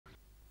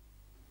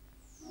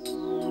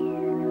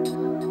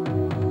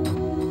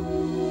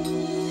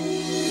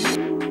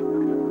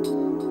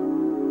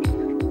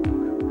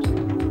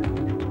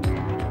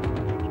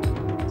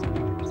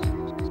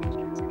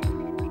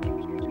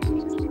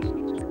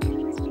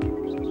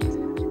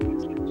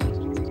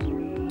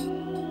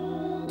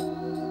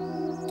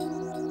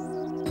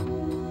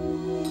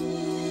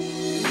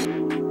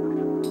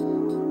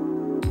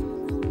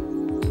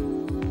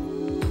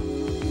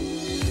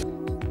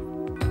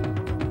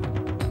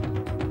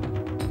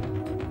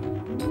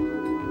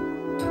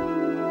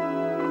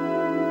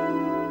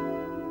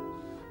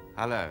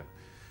Hello.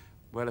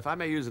 Well, if I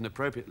may use an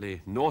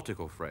appropriately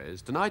nautical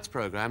phrase, tonight's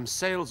programme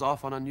sails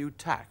off on a new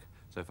tack,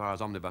 so far as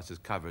Omnibus's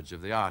coverage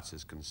of the arts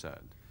is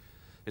concerned.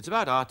 It's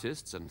about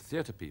artists and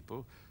theatre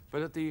people,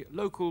 but at the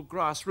local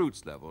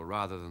grassroots level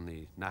rather than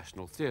the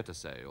National Theatre,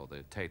 say, or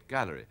the Tate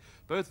Gallery,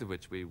 both of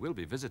which we will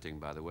be visiting,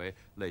 by the way,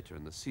 later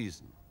in the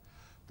season.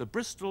 The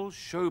Bristol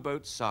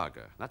Showboat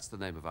Saga, that's the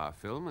name of our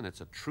film, and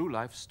it's a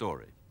true-life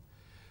story.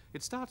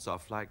 It starts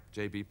off like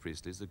J.B.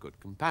 Priestley's The Good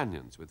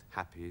Companions, with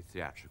happy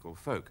theatrical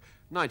folk.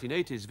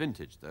 1980s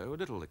vintage, though, a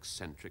little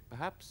eccentric,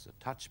 perhaps,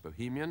 a touch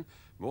bohemian,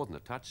 more than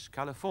a touch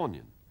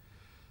Californian.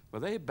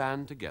 Well, they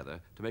band together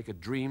to make a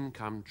dream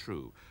come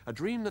true, a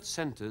dream that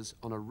centres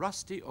on a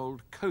rusty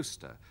old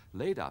coaster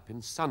laid up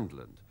in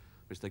Sunderland,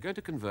 which they're going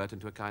to convert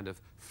into a kind of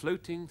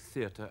floating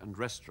theatre and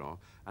restaurant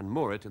and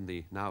moor it in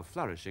the now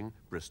flourishing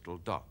Bristol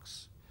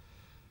docks.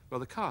 Well,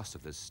 the cast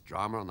of this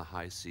drama on the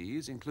high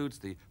seas includes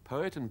the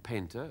poet and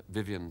painter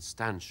Vivian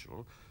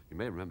Stanshall. You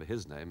may remember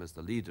his name as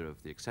the leader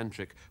of the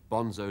eccentric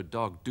Bonzo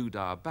Dog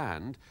Doodah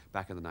band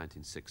back in the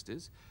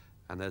 1960s.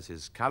 And there's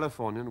his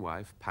Californian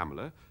wife,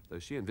 Pamela, though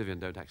she and Vivian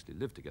don't actually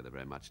live together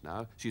very much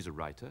now. She's a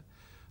writer.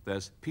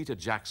 There's Peter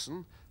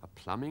Jackson, a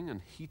plumbing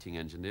and heating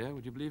engineer,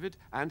 would you believe it?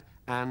 And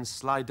Anne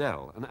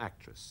Slidell, an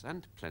actress,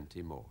 and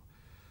plenty more.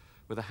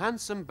 With a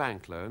handsome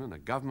bank loan and a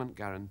government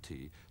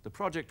guarantee, the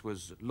project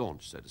was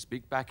launched, so to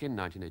speak, back in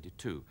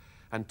 1982.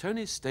 And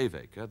Tony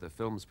Stavaker, the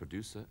film's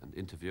producer and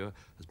interviewer,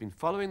 has been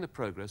following the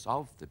progress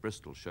of the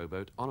Bristol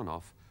Showboat on and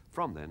off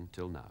from then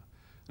till now.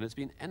 And it's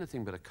been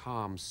anything but a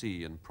calm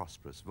sea and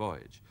prosperous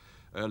voyage.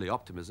 Early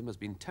optimism has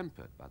been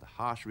tempered by the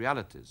harsh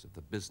realities of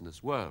the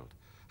business world.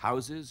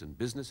 Houses and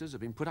businesses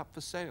have been put up for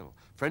sale,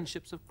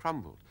 friendships have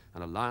crumbled,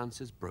 and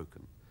alliances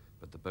broken.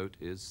 But the boat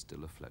is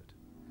still afloat.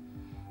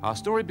 Our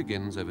story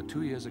begins over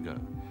 2 years ago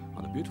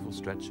on a beautiful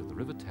stretch of the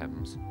River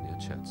Thames near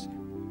Chertsey.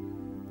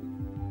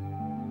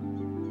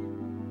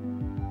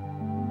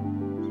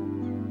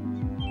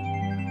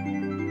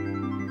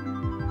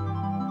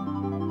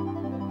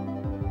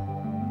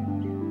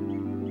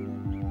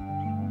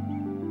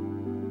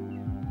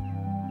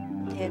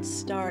 It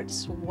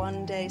starts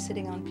one day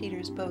sitting on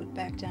Peter's boat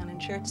back down in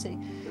Chertsey,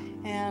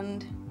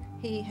 and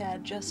he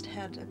had just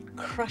had a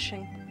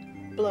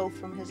crushing blow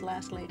from his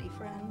last lady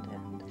friend,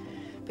 and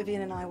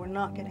Vivian and I were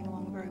not getting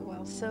along very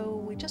well, so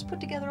we just put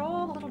together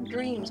all the little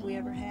dreams we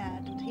ever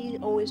had. And he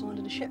always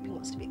wanted a ship. He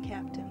wants to be a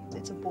captain.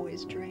 It's a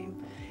boy's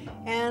dream.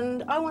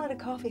 And I wanted a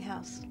coffee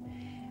house.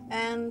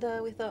 And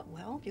we thought,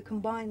 well, if you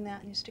combine that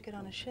and you stick it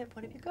on a ship,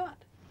 what have you got?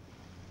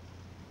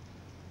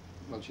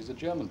 Well, she's a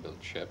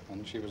German-built ship,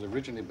 and she was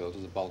originally built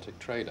as a Baltic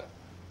trader.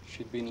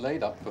 She'd been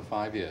laid up for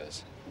 5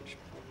 years, which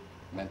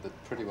meant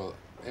that pretty well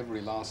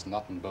every last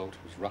nut and bolt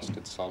was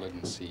rusted solid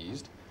and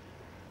seized.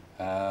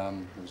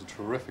 There was a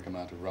terrific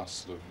amount of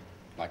rust, sort of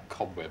like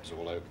cobwebs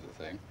all over the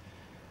thing,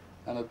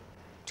 and a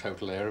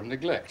total air of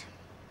neglect.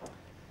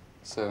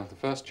 So the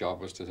first job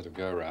was to sort of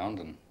go around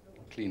and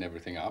clean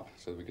everything up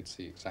so that we could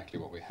see exactly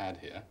what we had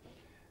here.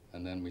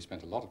 And then we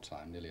spent a lot of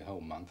time, nearly a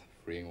whole month,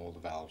 freeing all the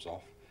valves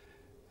off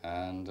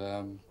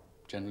and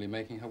generally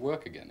making her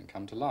work again and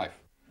come to life.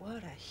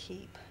 What a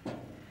heap.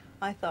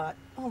 I thought,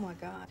 oh my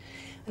God,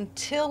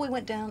 until we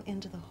went down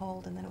into the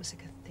hold, and then it was a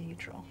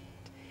cathedral.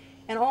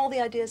 And all the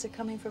ideas are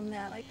coming from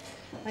that.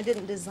 I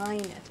didn't design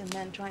it and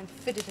then try and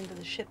fit it into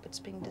the ship. It's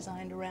being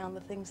designed around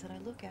the things that I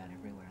look at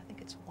everywhere. I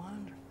think it's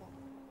wonderful.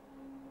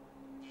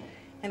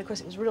 And of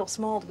course, it was real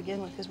small to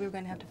begin with because we were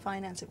going to have to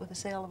finance it with the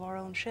sale of our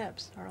own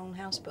ships, our own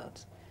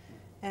houseboats.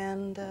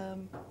 And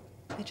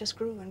it just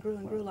grew and grew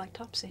and grew like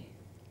Topsy.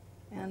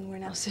 And we're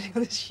now sitting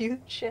on this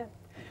huge ship,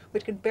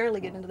 which could barely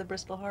get into the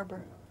Bristol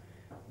harbor.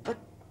 But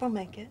we'll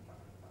make it.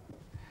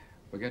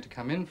 We're going to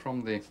come in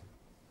from the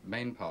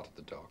main part of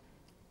the dock,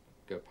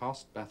 go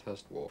past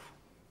Bathurst Wharf,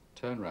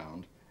 turn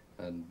round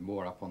and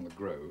moor up on the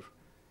Grove,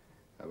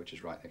 which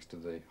is right next to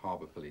the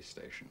Harbour Police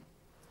Station.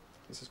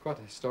 This is quite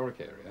a historic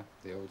area,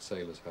 the old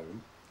sailors'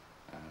 home,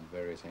 and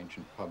various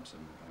ancient pubs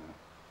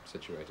are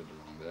situated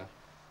along there.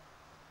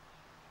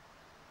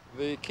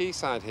 The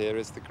quayside here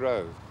is the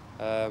Grove.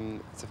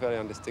 It's a very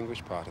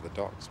undistinguished part of the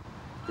docks.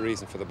 The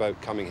reason for the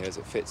boat coming here is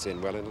it fits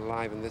in well and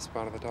enliven this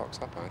part of the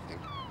docks up, I think.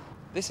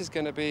 This is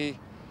going to be,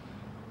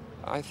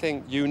 I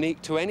think,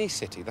 unique to any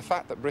city. The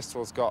fact that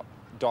Bristol's got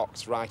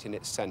docks right in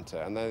its centre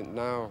and they're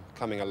now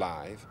coming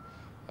alive,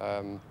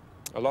 a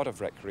lot of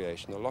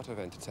recreation, a lot of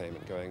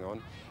entertainment going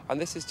on,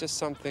 and this is just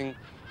something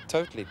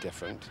totally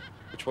different,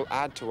 which will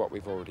add to what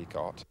we've already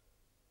got.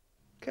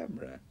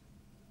 Cabaret.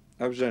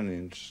 I was only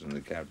interested in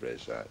the cabaret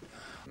side.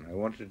 I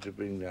wanted to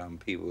bring down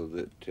people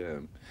that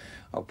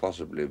are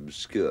possibly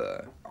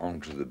obscure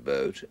onto the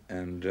boat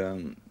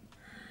and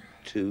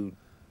to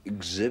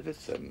exhibit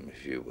them,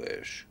 if you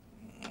wish.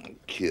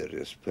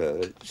 Curious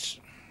poets,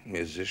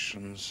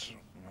 musicians,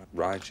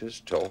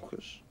 writers,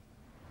 talkers.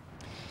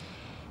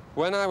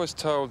 When I was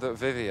told that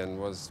Vivian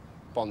was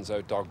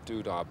Bonzo Dog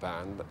Doodah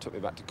band, that took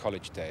me back to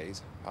college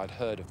days. I'd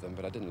heard of them,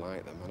 but I didn't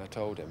like them, and I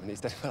told him, and he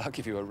said, well, I'll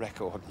give you a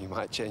record and you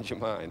might change your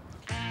mind.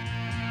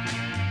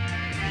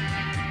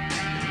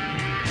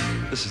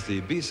 This is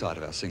the B-side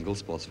of our single,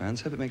 sports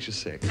fans. Hope it makes you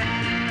sick.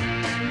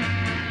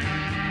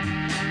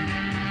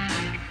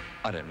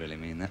 I don't really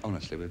mean that.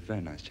 Honestly, we're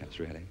very nice chaps,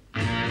 really.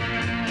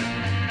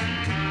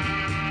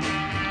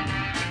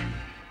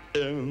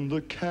 In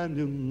the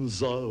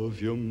canyons of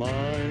your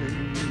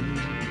mind,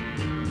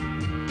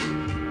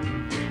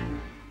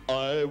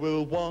 I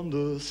will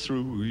wander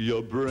through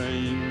your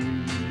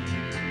brain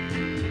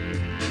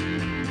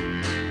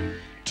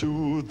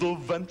to the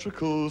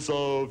ventricles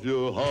of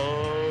your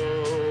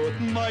heart,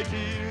 my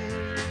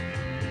dear.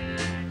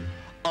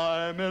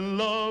 I'm in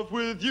love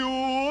with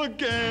you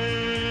again.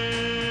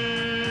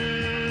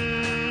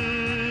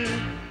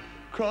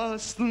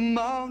 Cross the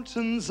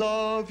mountains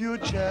of your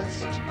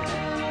chest,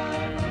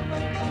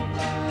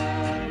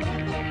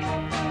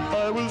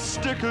 I will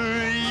stick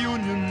a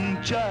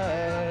Union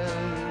Jack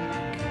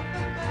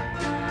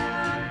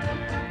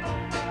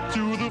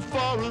to the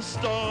forest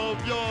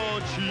of your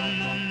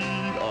cheek,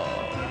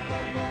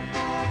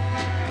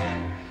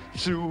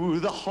 through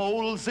the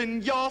holes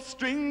in your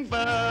string vest.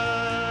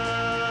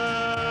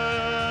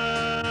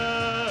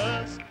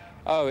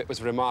 Oh, it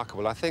was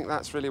remarkable. I think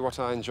that's really what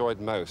I enjoyed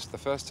most. The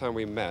first time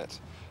we met,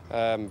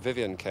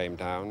 Vivian came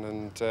down,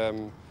 and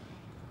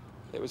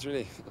it was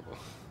really...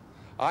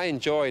 I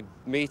enjoyed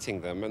meeting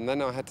them, and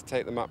then I had to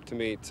take them up to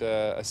meet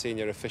a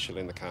senior official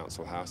in the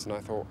council house, and I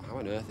thought, how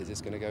on earth is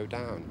this going to go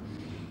down?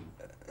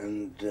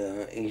 And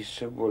he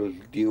said, well,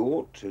 you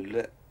ought to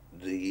let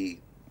the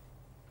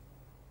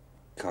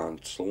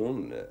council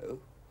know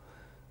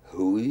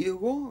who you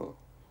are.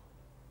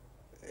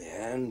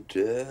 And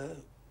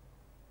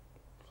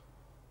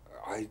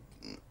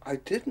I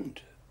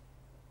didn't.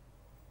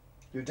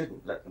 You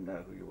didn't let them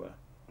know who you were?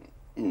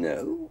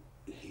 No,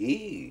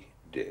 he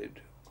did.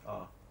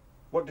 Ah.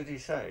 What did he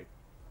say?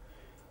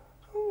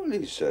 Well,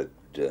 he said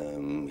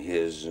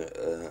he's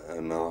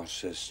an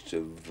artist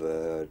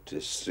of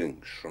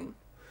distinction,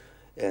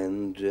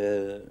 and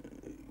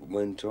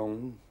went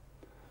on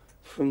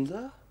from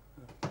there.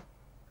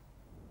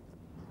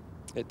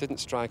 It didn't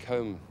strike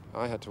home.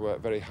 I had to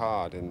work very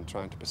hard in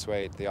trying to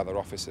persuade the other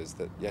officers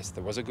that, yes,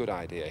 there was a good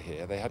idea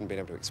here. They hadn't been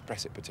able to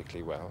express it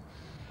particularly well,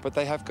 but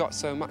they have got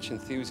so much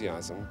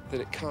enthusiasm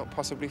that it can't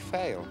possibly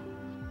fail.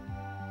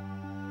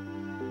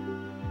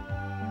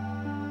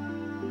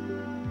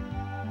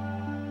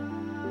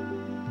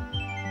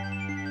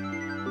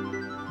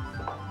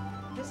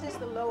 This is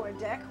the lower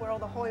deck where all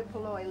the hoi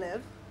polloi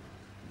live.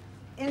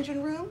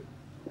 Engine room.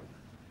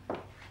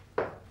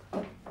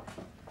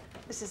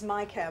 This is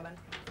my cabin,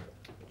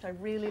 which I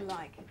really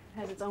like. It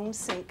has its own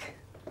sink.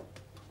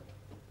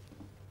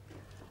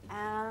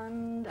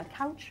 And a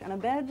couch and a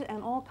bed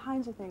and all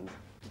kinds of things.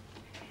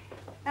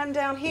 And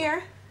down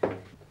here,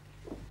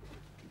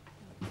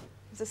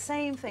 it's the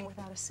same thing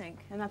without a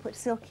sink. And I put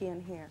Silky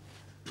in here.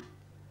 And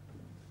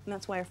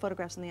that's why her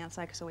photograph's on the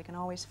outside, so we can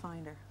always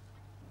find her.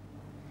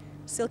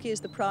 Silky is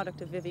the product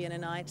of Vivian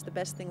and I. It's the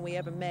best thing we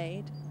ever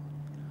made.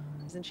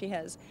 And she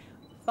has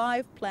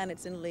 5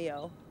 planets in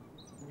Leo.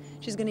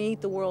 She's going to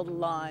eat the world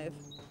alive.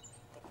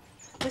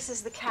 This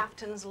is the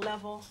captain's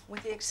level,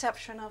 with the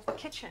exception of the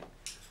kitchen,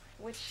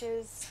 which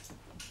is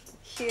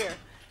here.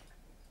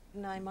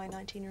 My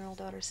 19-year-old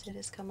daughter, Sid,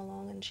 has come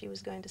along, and she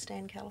was going to stay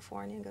in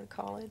California and go to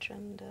college,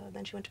 and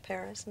then she went to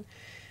Paris, and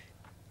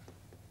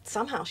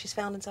somehow she's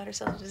found inside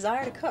herself a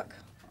desire to cook.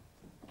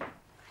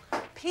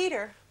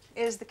 Peter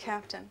is the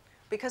captain.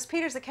 Because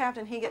Peter's the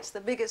captain, he gets the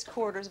biggest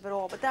quarters of it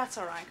all, but that's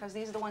all right, because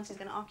these are the ones he's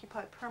going to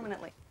occupy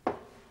permanently.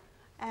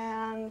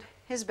 And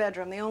his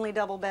bedroom, the only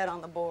double bed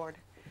on the board,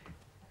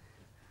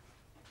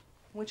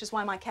 which is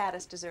why my cat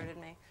has deserted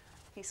me.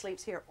 He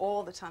sleeps here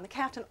all the time. The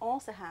captain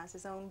also has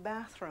his own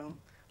bathroom.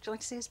 Would you like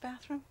to see his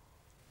bathroom?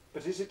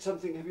 But is it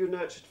something, have you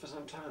nurtured for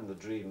some time, the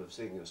dream of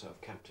seeing yourself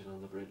captain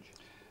on the bridge?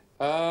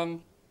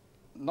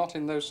 Not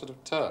in those sort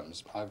of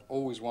terms. I've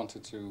always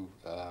wanted to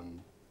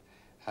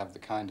have the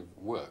kind of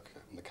work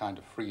and the kind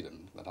of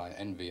freedom that I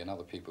envy in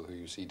other people who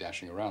you see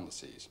dashing around the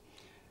seas.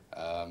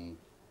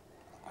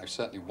 I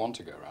certainly want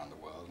to go around the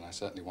world, and I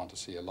certainly want to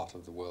see a lot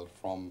of the world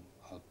from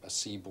a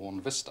seaborne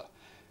vista.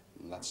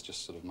 And that's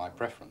just sort of my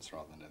preference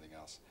rather than anything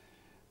else.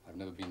 I've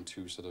never been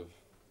too sort of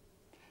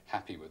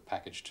happy with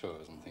package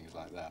tours and things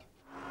like that.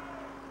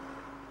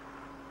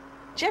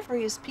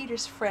 Jeffrey is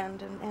Peter's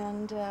friend,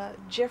 and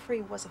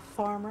Jeffrey was a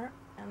farmer,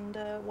 and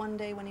one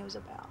day when he was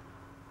about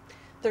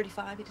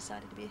 35, he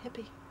decided to be a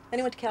hippie. Then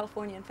he went to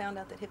California and found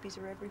out that hippies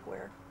are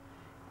everywhere,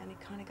 and he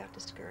kind of got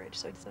discouraged.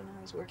 So now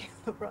he's working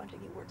on the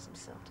project. He works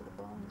himself to the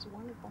bone. It's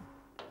wonderful.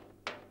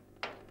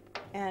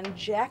 And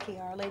Jackie,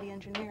 our lady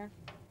engineer,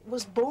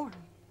 was born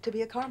to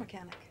be a car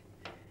mechanic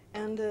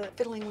and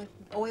fiddling with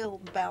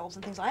oil valves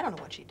and things. I don't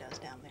know what she does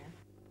down there.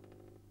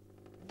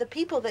 The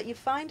people that you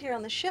find here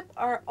on the ship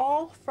are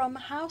all from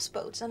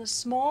houseboats in a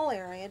small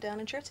area down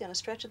in Chertsey on a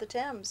stretch of the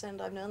Thames,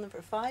 and I've known them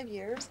for 5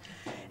 years,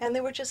 and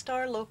they were just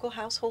our local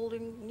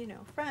householding, you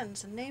know,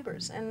 friends and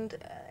neighbors. And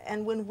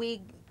when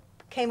we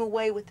came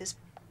away with this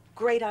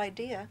great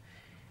idea,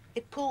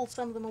 it pulled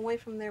some of them away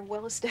from their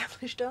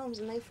well-established homes,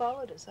 and they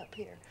followed us up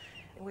here.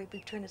 we've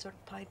turned into sort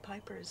of Pied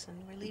Pipers, and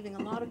we're leaving a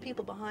lot of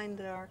people behind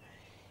that are,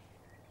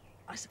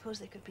 I suppose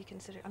they could be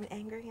considered, I mean,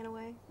 angry in a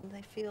way.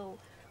 They feel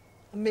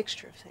a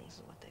mixture of things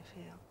is what they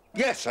feel.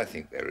 Yes, I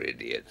think they're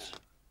idiots.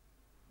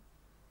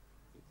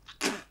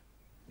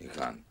 You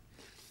can't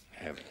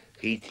have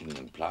heating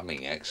and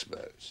plumbing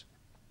experts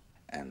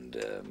and,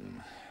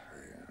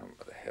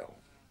 what the hell.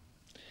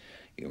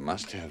 You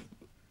must have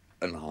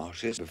an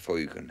artist before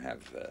you can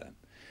have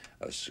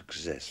a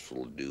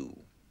successful do.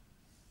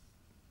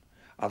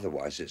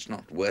 Otherwise, it's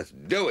not worth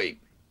doing.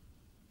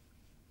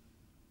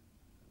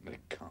 They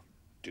can't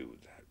do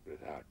that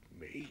without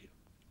me.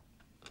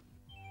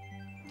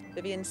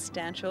 Vivian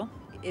Stanchel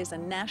is a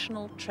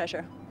national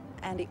treasure,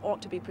 and he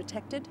ought to be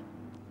protected.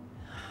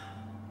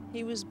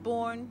 He was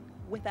born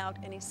without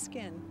any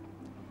skin.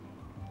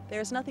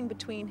 There's nothing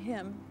between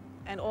him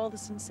and all the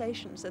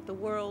sensations that the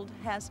world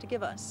has to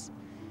give us.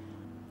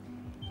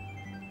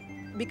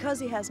 Because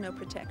he has no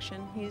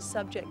protection, he's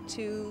subject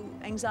to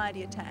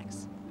anxiety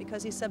attacks.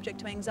 Because he's subject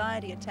to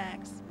anxiety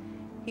attacks,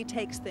 he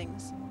takes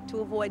things to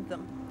avoid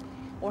them,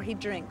 or he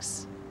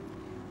drinks.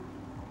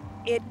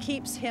 It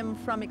keeps him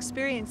from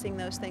experiencing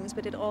those things,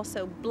 but it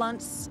also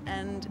blunts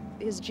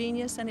his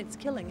genius, and it's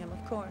killing him,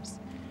 of course.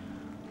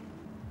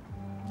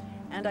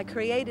 And I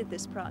created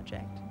this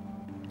project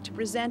to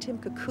present him,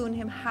 cocoon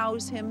him,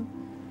 house him,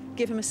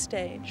 give him a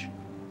stage.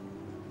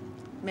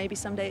 Maybe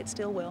someday it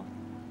still will.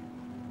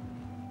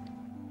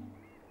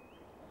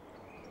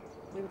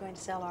 We were going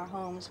to sell our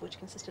homes, which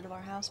consisted of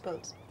our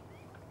houseboats.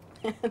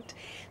 And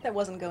that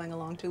wasn't going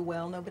along too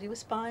well. Nobody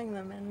was buying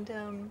them.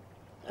 And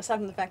aside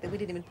from the fact that we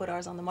didn't even put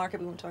ours on the market,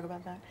 we won't talk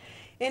about that.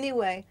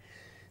 Anyway,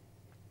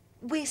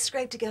 we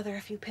scraped together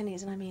a few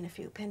pennies, and I mean a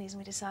few pennies, and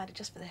we decided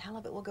just for the hell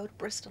of it, we'll go to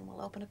Bristol and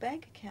we'll open a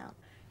bank account.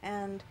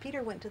 And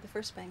Peter went to the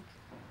first bank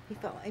he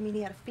felt, I mean,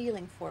 he had a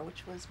feeling for,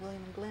 which was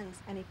William and Glynn's,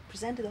 and he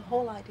presented the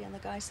whole idea, and the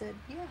guy said,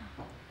 yeah.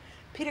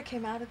 Peter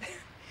came out of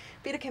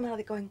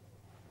there going,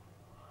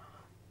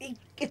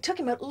 it took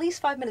him at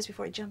least 5 minutes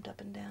before he jumped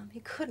up and down.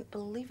 He couldn't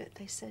believe it.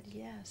 They said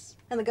yes.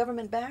 And the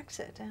government backs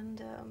it,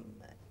 and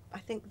I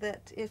think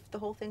that if the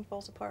whole thing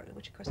falls apart,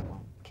 which of course it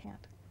won't,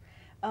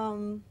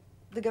 can't,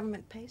 the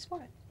government pays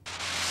for it.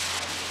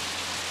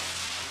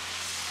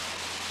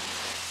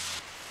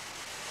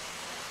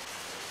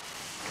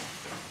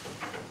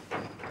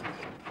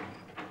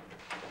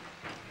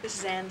 This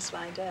is Anne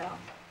Slidell.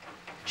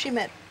 She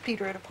met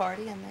Peter at a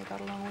party, and they got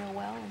along real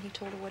well, and he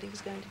told her what he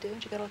was going to do,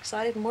 and she got all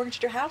excited and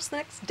mortgaged her house the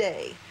next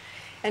day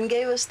and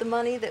gave us the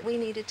money that we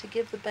needed to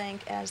give the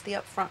bank as the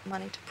upfront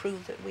money to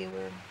prove that we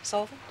were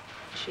solvent.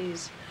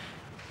 She's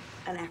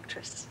an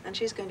actress, and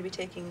she's going to be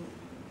taking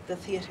the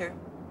theater.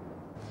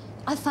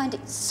 I find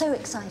it so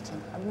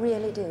exciting, I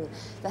really do.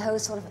 The whole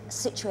sort of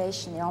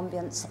situation, the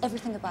ambience,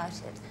 everything about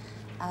it.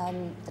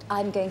 That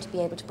I'm going to be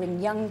able to bring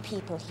young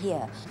people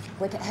here.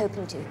 We're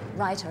hoping to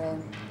write our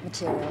own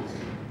material.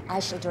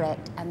 I shall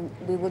direct, and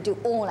we will do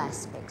all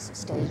aspects of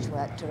stage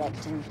work,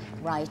 directing,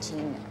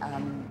 writing,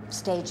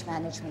 stage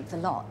management, the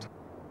lot.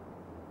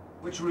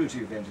 Which route are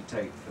you going to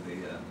take for the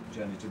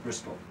journey to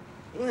Bristol?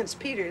 Well, it's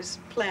Peter's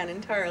plan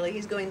entirely.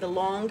 He's going the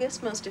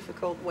longest, most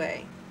difficult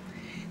way.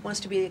 He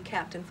wants to be a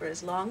captain for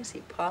as long as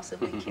he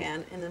possibly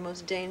can in the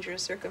most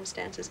dangerous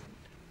circumstances.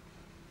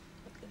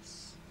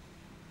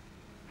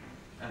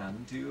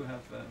 And do you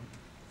have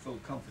full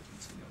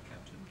confidence in your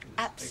captain?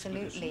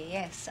 Absolutely,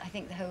 yes. I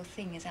think the whole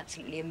thing is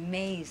absolutely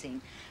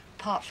amazing.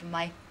 Apart from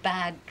my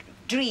bad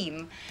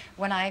dream,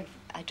 when I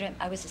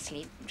was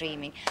asleep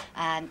dreaming,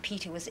 and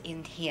Peter was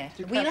in here.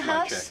 Did The you catch my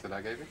wheelhouse? check that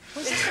I gave you?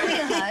 Was this the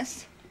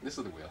wheelhouse? This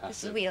is the wheelhouse. This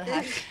is the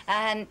wheelhouse.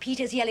 And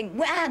Peter's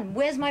yelling, Anne,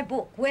 where's my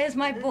book? Where's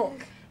my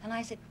book? And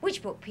I said,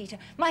 which book, Peter?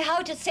 My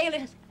How to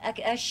Sail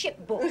a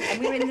Ship book. And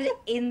we were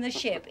in the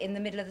ship, in the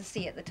middle of the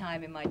sea at the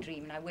time in my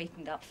dream, and I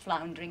wakened up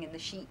floundering in the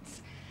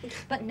sheets.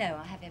 But no,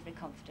 I have every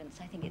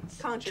confidence. I think it's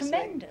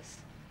tremendous.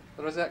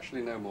 There is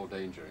actually no more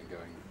danger in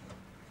going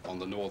on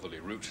the northerly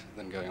route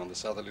than going on the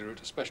southerly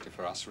route, especially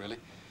for us, really.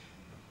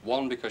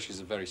 One, because she's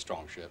a very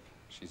strong ship.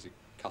 She's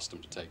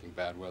accustomed to taking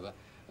bad weather.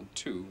 And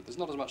two, there's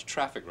not as much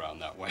traffic around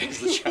that way as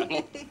the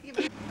channel.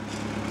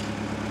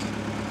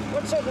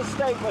 What sort of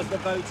state was the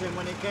boat in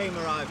when it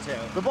arrived here?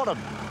 The bottom.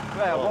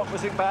 Well, what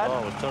was it bad?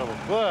 Oh, it was terrible.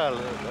 Well,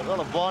 a lot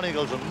of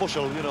barnacles and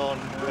mussel, you know,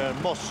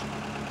 and moss.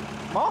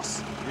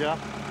 Moss? Yeah.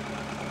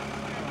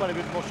 Quite a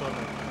bit of moss on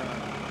it.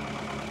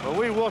 Well,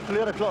 we worked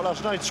till 8 o'clock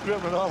last night,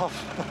 scraping it all off.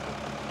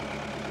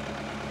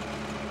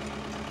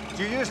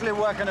 Do you usually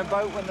work on a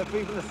boat when the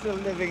people are still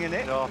living in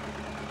it? No.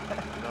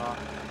 No.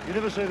 You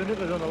never see the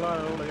nippers on the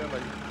line all again,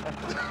 like.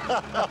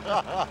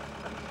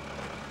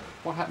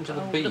 What happened to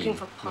the bean looking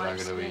for that I'm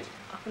pipes going to eat?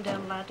 up and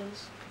down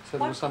ladders. So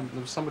there was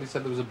somebody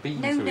said there was a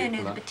bean No, to no, eat. no,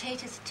 for the that.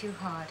 potatoes are too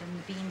hard and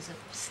the beans are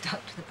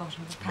stuck to the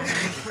bottom of the pan,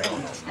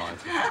 I'm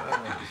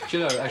afraid. Do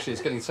you know, actually,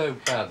 it's getting so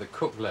bad the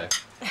cook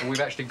left, and we've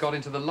actually got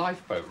into the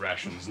lifeboat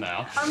rations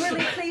now. I'm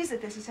really pleased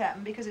that this has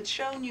happened, because it's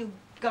shown you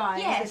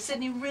guys that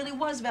Sydney really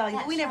was valuable.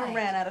 That's We never right.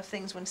 ran out of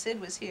things when Sid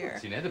was here.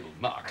 It's inedible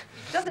muck.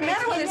 Doesn't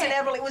matter whether it's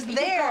inedible, it was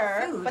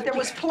there, but there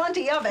was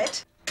plenty of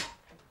it.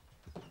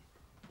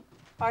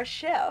 Our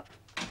chef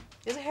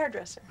is a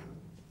hairdresser.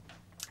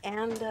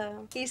 And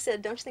he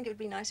said, don't you think it would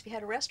be nice if you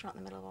had a restaurant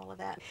in the middle of all of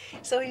that?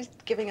 So he's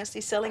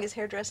selling his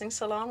hairdressing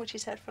salon, which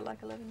he's had for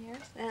like 11 years,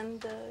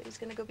 and he's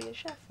going to go be a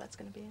chef. That's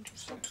going to be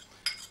interesting.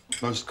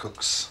 Most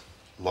cooks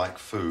like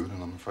food,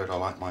 and I'm afraid I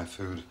like my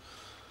food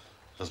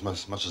as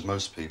much as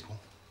most people.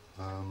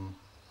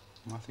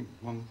 I think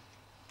one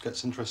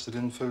gets interested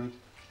in food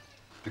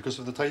because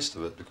of the taste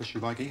of it, because you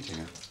like eating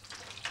it.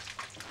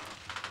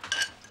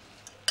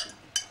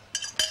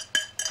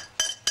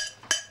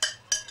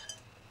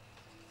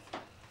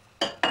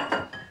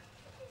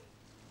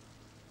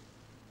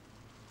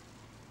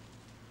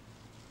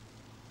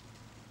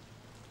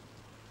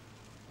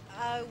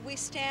 We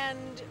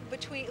stand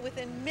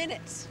within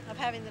minutes of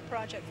having the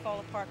project fall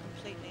apart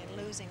completely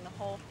and losing the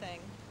whole thing.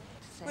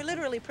 We're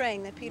literally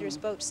praying that Peter's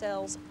boat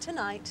sells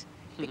tonight,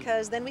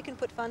 because then we can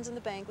put funds in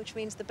the bank, which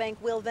means the bank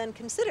will then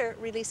consider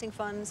releasing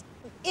funds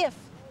if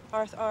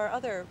our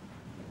other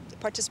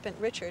participant,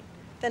 Richard,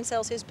 then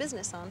sells his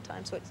business on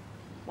time. So it's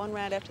one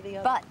round after the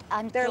other. But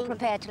I'm still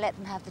prepared to let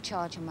them have the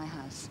charge on my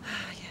house.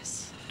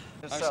 Yes.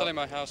 I'm selling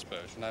my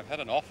houseboat, and I've had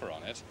an offer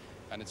on it,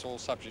 and it's all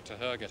subject to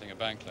her getting a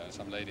bank loan,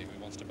 some lady who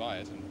wants to buy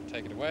it and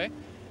take it away,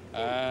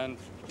 and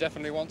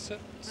definitely wants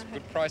it. It's a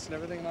good price and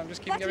everything, and I'm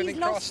just keeping everything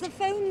crossed. But he's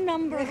lost the phone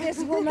number of this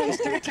woman.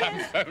 Damn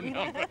phone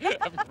number. I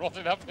haven't brought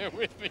it up here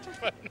with me to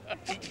phone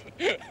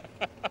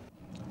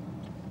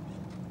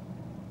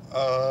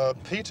her.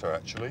 Peter,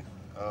 actually.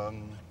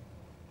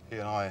 He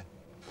and I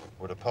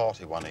were at a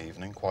party one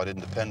evening, quite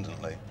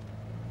independently.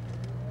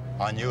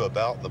 I knew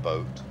about the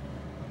boat.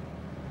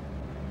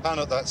 And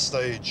at that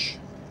stage,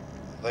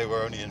 they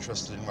were only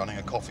interested in running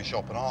a coffee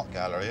shop and art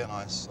gallery, and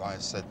I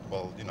said,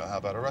 well, you know, how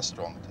about a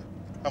restaurant?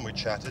 And we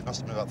chatted,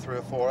 must have been about 3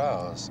 or 4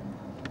 hours.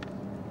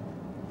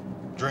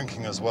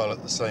 Drinking as well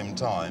at the same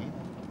time.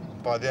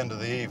 By the end of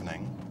the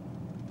evening,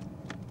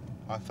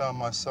 I found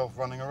myself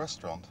running a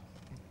restaurant.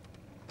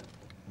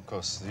 Of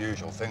course, the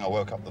usual thing, I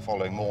woke up the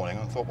following morning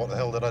and thought, what the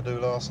hell did I do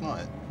last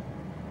night?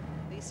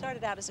 He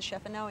started out as a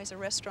chef, and now he's a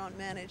restaurant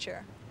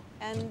manager.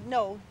 And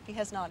no, he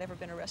has not ever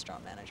been a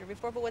restaurant manager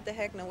before, but what the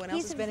heck, no one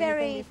else has been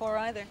anything before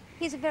either.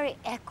 He's a very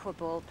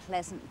equable,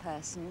 pleasant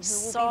person who will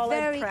Solid, be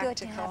very practical. Good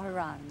to have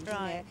around.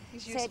 Right. You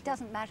know? So it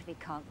doesn't matter if he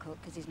can't cook,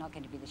 because he's not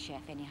going to be the chef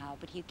anyhow,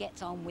 but he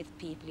gets on with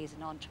people, he's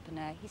an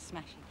entrepreneur, he's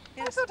smashing.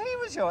 I thought he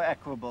was your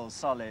equable,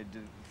 solid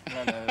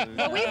fellow.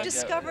 Well, we've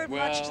discovered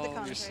much to the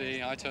contrary. You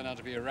see, I turn out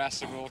to be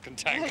irascible,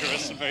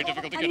 cantankerous, and very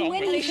difficult to get mean, on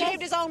when with. he He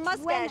shaved his own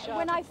mustache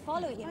when I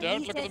follow him,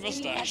 Don't he look at the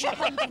says moustache. I've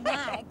come to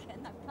nag,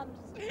 and I've come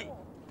to score.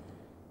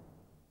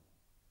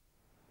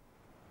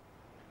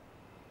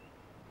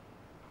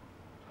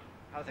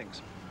 How are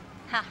things?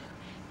 Ha,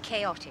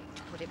 chaotic,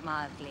 to put it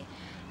mildly.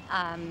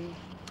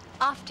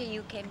 After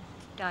you came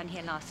down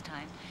here last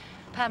time,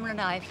 Pamela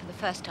and I, for the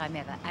first time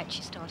ever,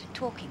 actually started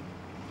talking.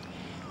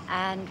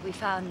 And we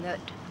found that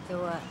there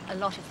were a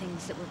lot of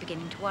things that were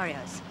beginning to worry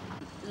us,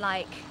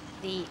 like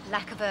the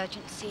lack of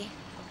urgency,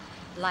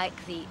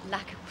 like the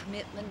lack of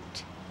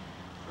commitment,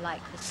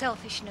 like the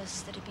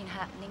selfishness that had been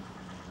happening.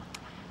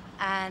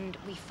 And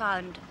we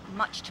found,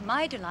 much to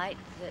my delight,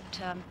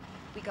 that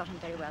we got on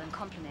very well and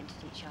complemented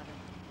each other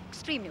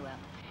extremely well.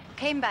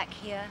 Came back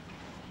here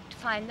to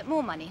find that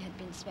more money had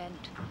been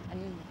spent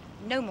and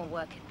no more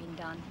work had been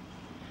done.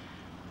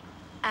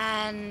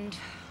 And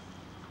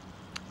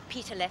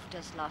Peter left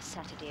us last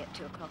Saturday at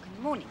 2 o'clock in the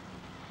morning.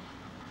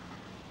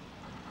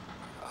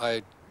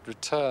 I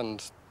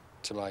returned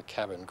to my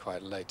cabin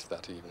quite late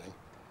that evening,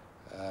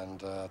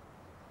 and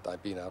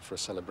I'd been out for a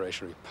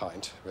celebratory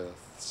pint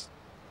with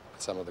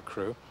some of the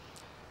crew,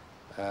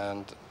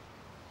 and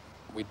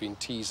we'd been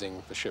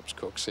teasing the ship's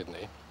cook,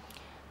 Sydney,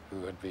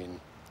 who had been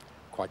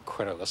quite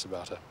querulous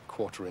about a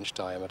 1/4-inch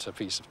diameter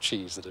piece of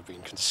cheese that had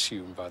been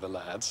consumed by the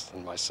lads,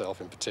 and myself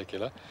in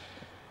particular.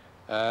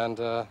 And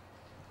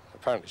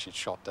apparently she'd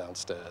shot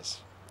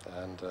downstairs.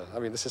 And, I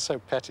mean, this is so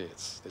petty,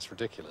 it's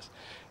ridiculous.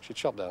 She'd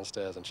shot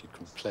downstairs and she'd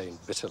complained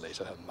bitterly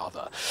to her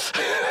mother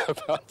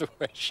about the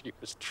way she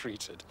was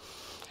treated.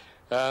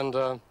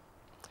 And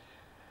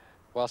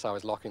whilst I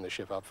was locking the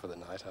ship up for the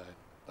night,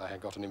 I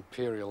had got an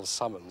imperial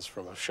summons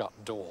from a shut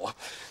door.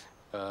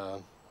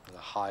 A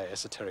high,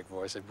 esoteric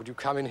voice said, "Would you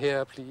come in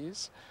here,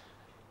 please?"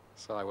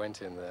 So I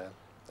went in there,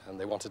 and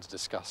they wanted to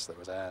discuss, there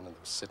was Anne and there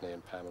was Sydney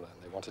and Pamela,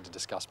 and they wanted to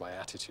discuss my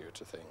attitude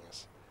to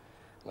things.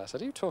 And I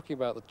said, "Are you talking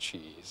about the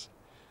cheese?"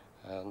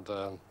 And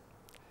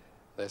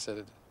they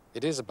said,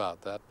 it is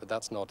about that, but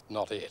that's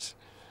not it.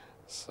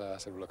 So I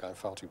said, well, look, I'm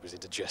far too busy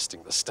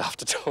digesting the stuff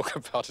to talk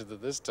about it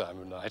at this time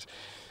of night.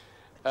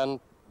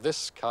 And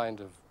this kind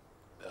of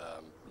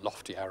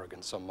lofty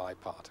arrogance on my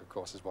part, of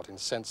course, is what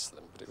incensed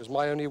them. But it was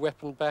my only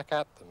weapon back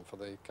at them for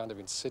the kind of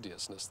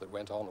insidiousness that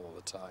went on all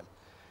the time.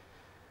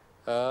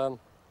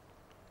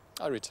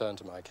 I returned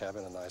to my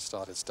cabin and I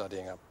started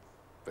studying up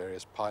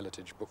various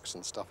pilotage books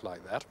and stuff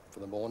like that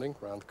for the morning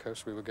around the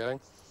coast we were going.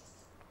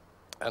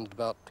 And at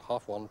about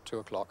 1:30, 2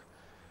 o'clock,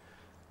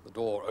 the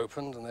door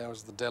opened and there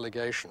was the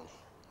delegation.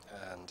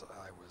 And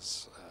I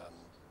was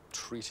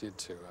treated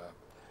to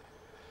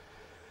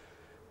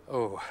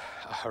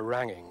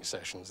haranguing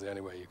session is the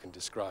only way you can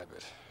describe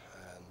it.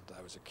 And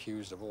I was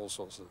accused of all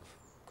sorts of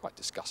quite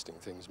disgusting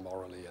things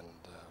morally and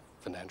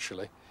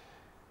financially.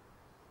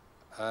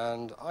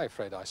 And I'm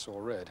afraid I saw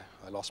red.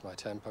 I lost my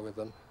temper with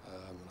them,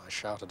 and I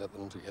shouted at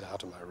them to get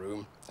out of my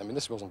room. I mean,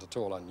 this wasn't at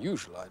all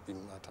unusual.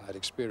 I'd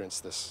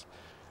experienced this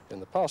in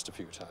the past a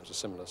few times, the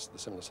similar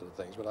sort of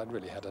things, but I'd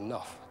really had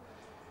enough.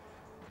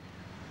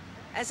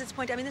 As it's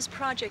pointed, I mean, this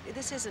project,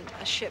 this isn't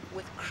a ship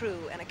with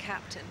crew and a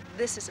captain.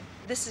 This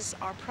is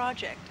our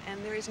project,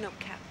 and there is no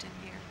captain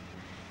here.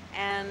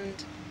 And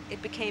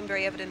it became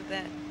very evident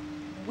that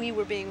we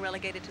were being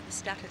relegated to the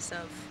status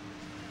of,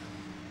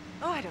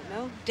 oh, I don't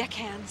know,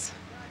 deckhands.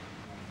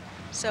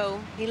 So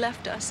he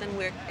left us, and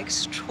we're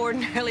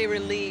extraordinarily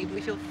relieved.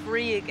 We feel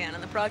free again,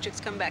 and the project's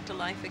come back to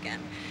life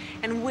again.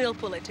 And we'll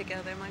pull it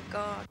together, my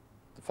God.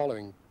 The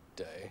following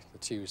day, the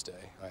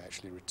Tuesday, I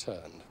actually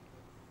returned.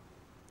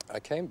 I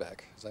came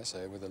back, as I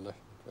say, with a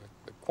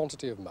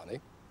quantity of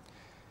money.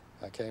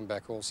 I came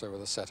back also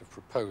with a set of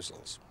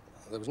proposals.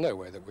 There was no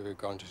way that we were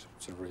going to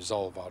sort of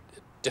resolve our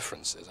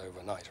differences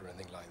overnight or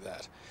anything like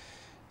that.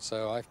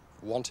 So I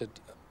wanted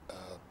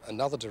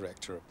another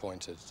director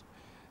appointed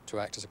to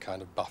act as a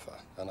kind of buffer,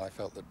 and I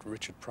felt that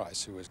Richard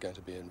Price, who was going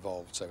to be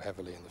involved so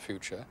heavily in the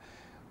future,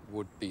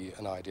 would be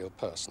an ideal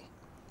person.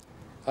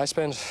 I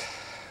spent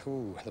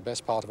the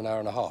best part of an hour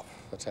and a half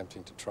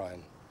attempting to try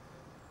and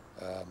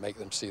make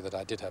them see that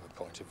I did have a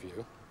point of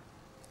view,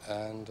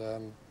 and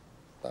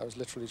I was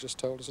literally just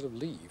told to sort of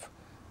leave,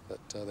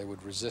 that they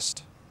would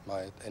resist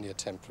any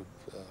attempt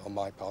on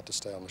my part to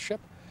stay on the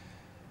ship,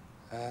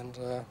 and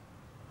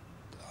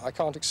I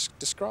can't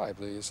describe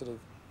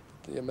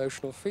the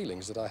emotional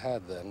feelings that I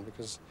had then,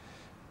 because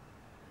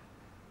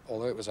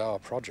although it was our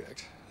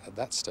project, at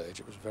that stage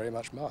it was very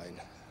much mine.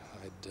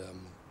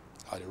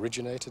 I'd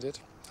originated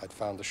it, I'd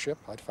found the ship,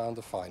 I'd found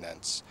the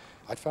finance,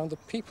 I'd found the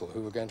people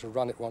who were going to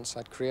run it once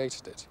I'd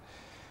created it.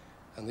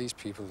 And these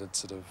people had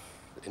sort of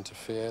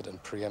interfered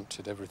and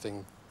preempted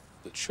everything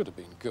that should have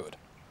been good.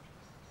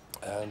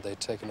 And they'd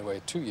taken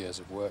away 2 years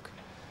of work,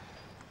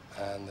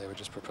 and they were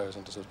just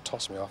proposing to sort of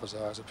toss me off as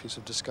though I was a piece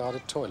of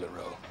discarded toilet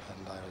roll.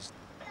 And I was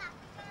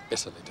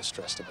bitterly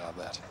distressed about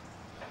that.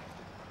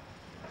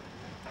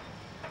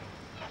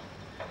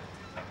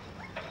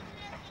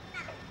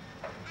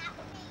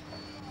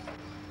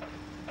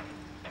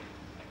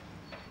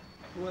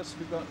 Who else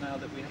have we got now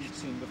that we haven't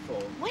seen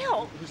before?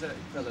 Well, who's that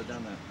fella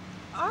down there?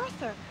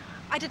 Arthur.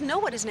 I didn't know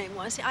what his name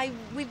was.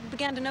 We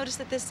began to notice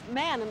that this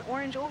man in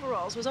orange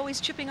overalls was always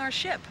chipping our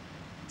ship.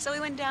 So we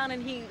went down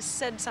and he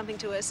said something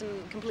to us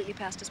and completely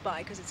passed us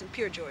by because it's in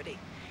pure Geordie.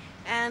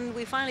 And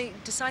we finally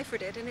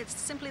deciphered it, and it's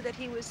simply that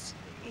he's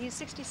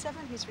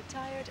 67, he's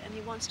retired, and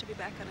he wants to be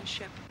back on a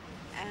ship.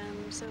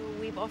 And so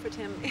we've offered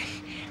him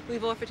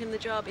the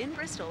job in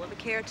Bristol of a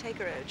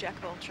caretaker, a jack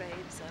of all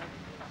trades,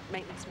 a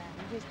maintenance man.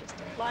 He's just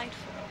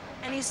delightful,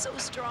 and he's so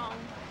strong.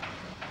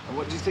 And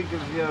what do you think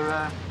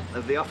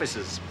of the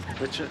officers,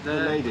 the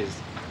ladies?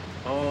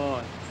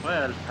 Oh,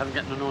 well, haven't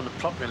gotten to know them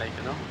properly, like,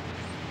 you know.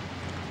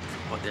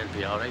 But they'll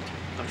be all right.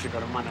 I'm sure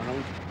got a man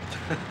around.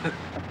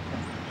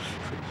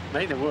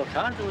 Made them work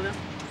hard, do them.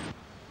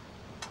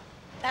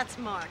 That's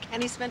Mark,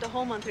 and he spent a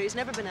whole month here. He's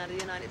never been out of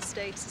the United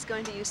States. He's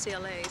going to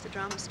UCLA. He's a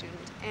drama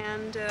student.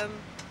 And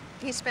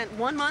he spent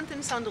 1 month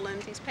in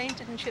Sunderland. He's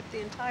painted and chipped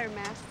the entire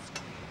masts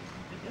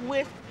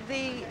with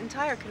the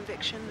entire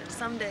conviction that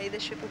someday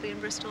this ship will be in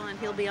Bristol and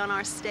he'll be on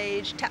our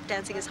stage tap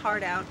dancing his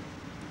heart out,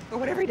 or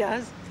whatever he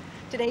does.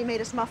 Today he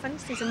made us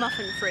muffins. He's a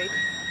muffin freak.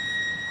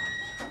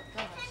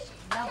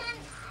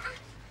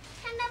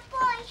 Can a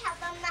boy have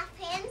a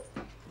muffin?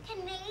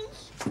 Can he?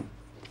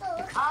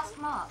 Ask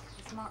Mark.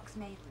 It's Mark's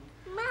maiden.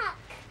 Mark.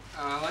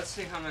 Let's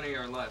see how many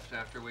are left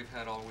after we've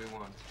had all we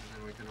want, and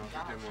then we can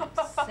offer him one.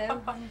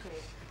 So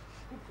hungry.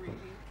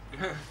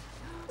 Greedy.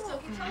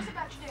 Sophie, tell us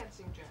about your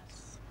dancing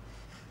dress.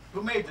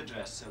 Who made the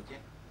dress, Sophie?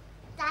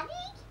 Daddy?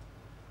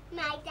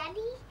 My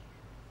daddy?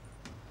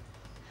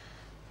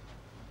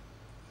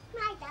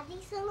 My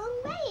daddy's a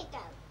long way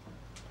ago.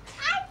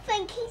 I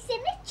think he's in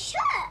a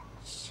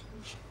church.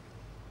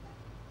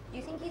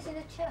 You think he's in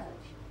a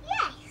church?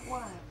 Yes.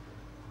 Why?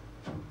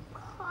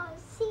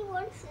 Because he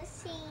wants to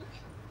see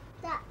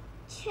that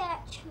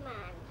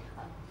churchman.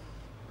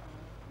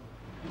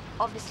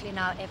 Obviously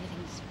now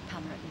everything's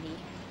Pamela and me.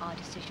 Our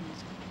decision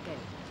is go.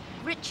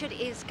 Richard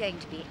is going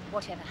to be,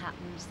 whatever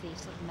happens, the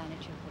sort of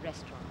manager of the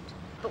restaurant.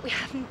 But we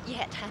haven't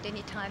yet had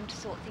any time to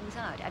sort things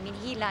out. I mean,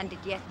 he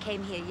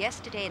came here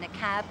yesterday in a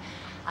cab,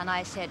 and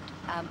I said,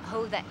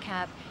 hold that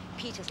cab,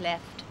 Peter's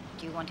left,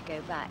 do you want to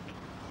go back?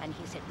 And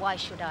he said, why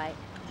should I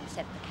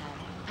set the cab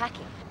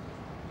packing?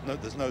 No,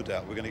 there's no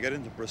doubt we're going to get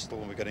into Bristol,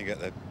 and we're going to get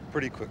there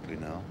pretty quickly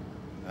now.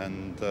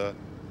 And the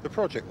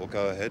project will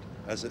go ahead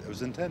as it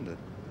was intended.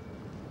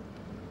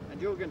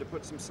 And you're going to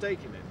put some stake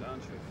in it,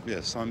 aren't you?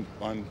 Yes, I'm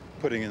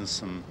putting in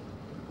some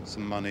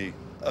money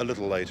a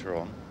little later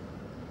on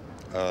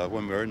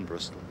when we're in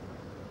Bristol,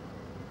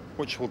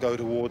 which will go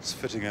towards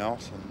fitting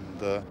out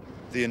and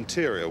the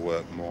interior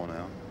work more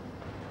now.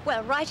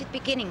 Well, right at the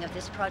beginning of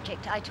this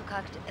project, I took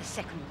out a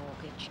second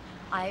mortgage.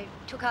 I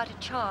took out a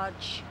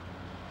charge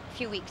a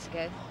few weeks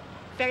ago,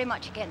 very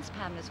much against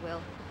Pamela's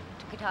will.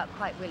 Took it out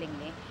quite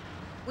willingly,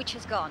 which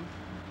has gone.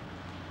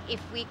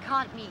 If we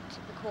can't meet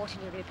the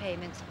quarterly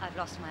repayments, I've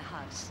lost my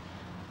house,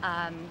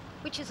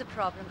 which is a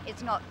problem.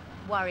 It's not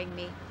worrying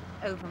me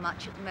over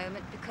much at the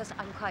moment because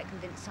I'm quite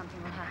convinced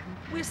something will happen.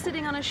 We're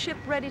sitting on a ship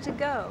ready to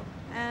go,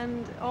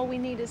 and all we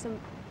need is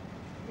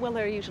well,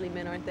 they're usually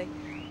men, aren't they?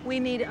 We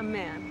need a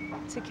man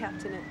to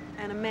captain it,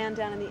 and a man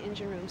down in the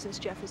engine room since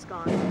Jeff is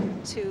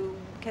gone to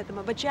get them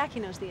up. But Jackie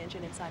knows the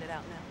engine inside and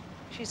out now.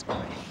 She's great.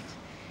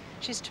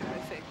 She's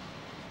terrific.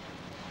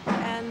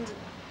 And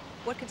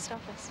what could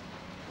stop us?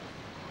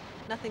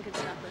 Nothing could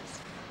stop us.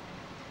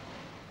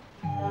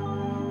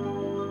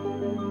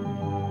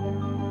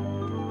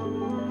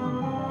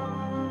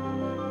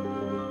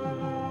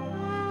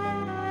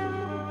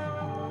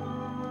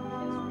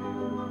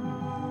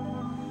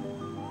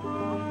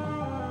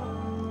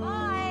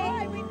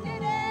 Bye, we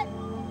did it!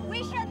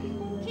 We should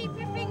keep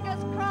your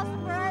fingers crossed,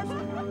 Bert.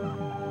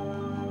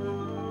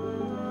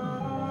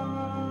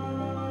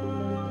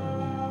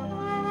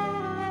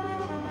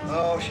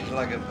 Oh, she's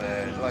like a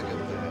bird,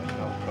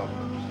 no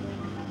problems.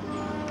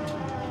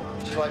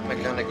 Slight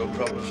mechanical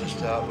problems to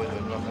start with,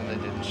 but nothing they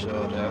didn't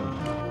sort out.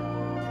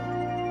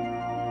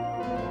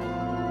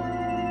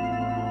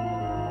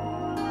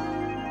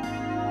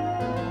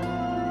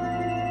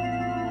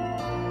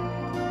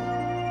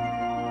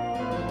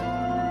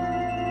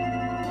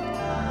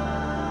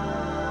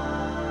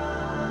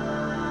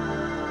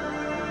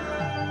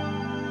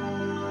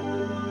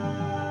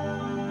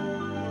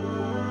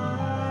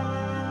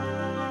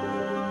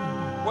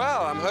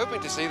 Well, I'm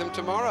hoping to see them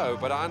tomorrow,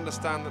 but I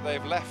understand that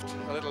they've left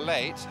a little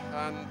late,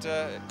 and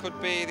it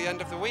could be the end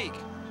of the week.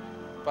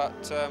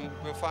 But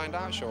we'll find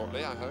out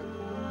shortly, I hope.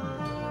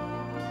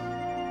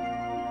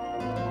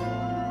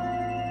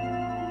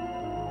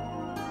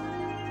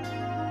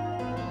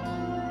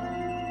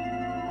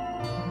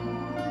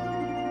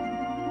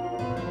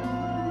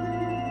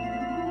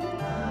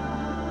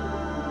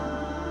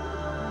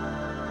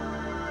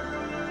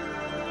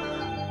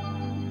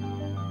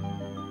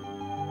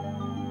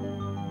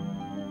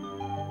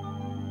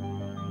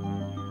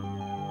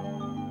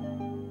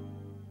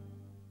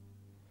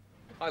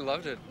 I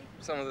loved it.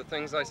 Some of the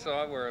things I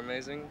saw were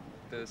amazing.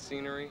 The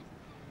scenery,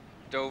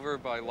 Dover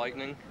by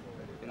lightning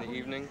in the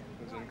evening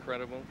was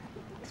incredible.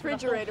 The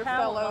refrigerator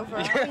fell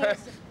over.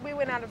 We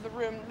went out of the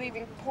room,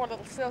 leaving poor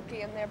little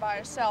Silky in there by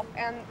herself,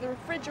 and the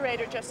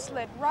refrigerator just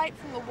slid right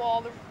from the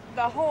wall.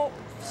 The whole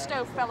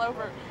stove fell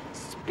over,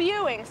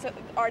 spewing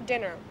our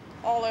dinner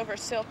all over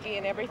Silky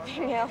and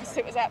everything else.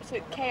 It was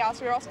absolute chaos.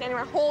 We were all standing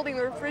around holding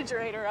the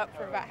refrigerator up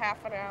for about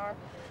half an hour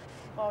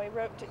while we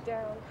roped it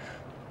down.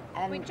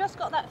 We just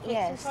got that fixed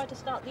and tried to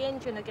start the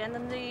engine again,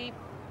 and the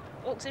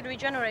auxiliary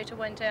generator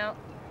went out.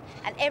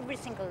 And every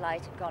single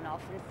light had gone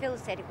off, and Phil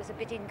said it was a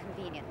bit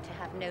inconvenient to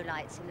have no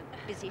lights in the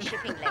busy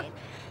shipping lane.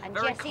 And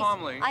Very Jessie,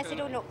 calmly, I said,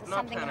 oh look, there's not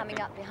something coming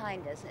panicking. up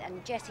behind us,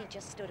 and Jessie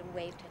just stood and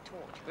waved her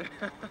torch.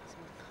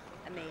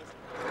 Amazing.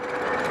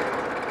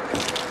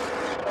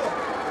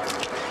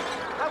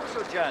 How was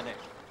your journey?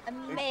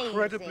 Amazing.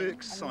 Incredibly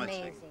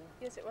exciting. Amazing.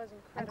 Yes, it was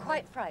incredible. And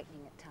quite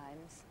frightening at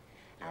times,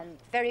 and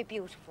very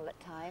beautiful at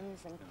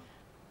times, and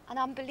an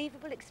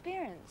unbelievable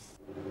experience.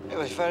 It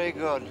was very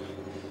good.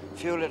 A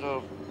few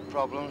little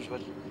problems,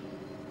 but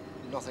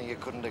nothing you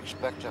couldn't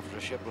expect after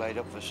a ship laid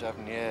up for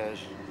 7 years.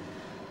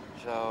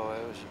 So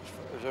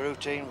it was a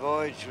routine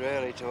voyage,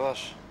 really, to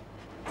us.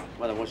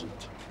 Well, it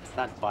wasn't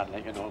that bad,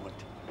 like, you know, but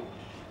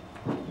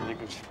I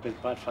think it was a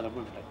bit bad for the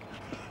women,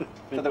 like.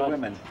 For the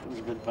women? It was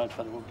a bit bad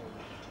for the women.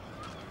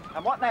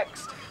 And what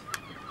next?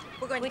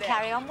 We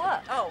carry on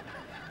work. Oh,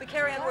 we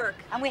carry on work.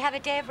 And we have a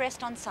day of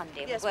rest on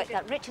Sunday. Yes, we worked we do.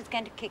 out. Richard's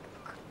going to kick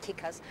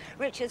us.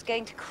 Richard's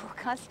going to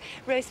cook us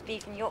roast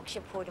beef and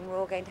Yorkshire pudding, and we're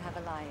all going to have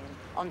a lie-in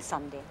on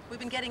Sunday. We've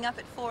been getting up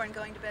at 4 and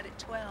going to bed at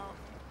 12.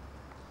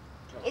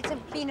 It's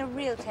been a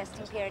real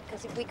testing period,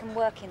 because if we can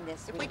work in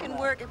this, If we can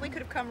work, if we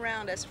could have come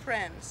round as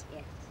friends.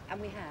 Yes,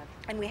 and we have.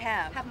 And we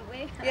have. Haven't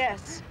we?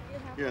 Yes.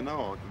 Yeah, no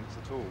arguments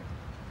at all.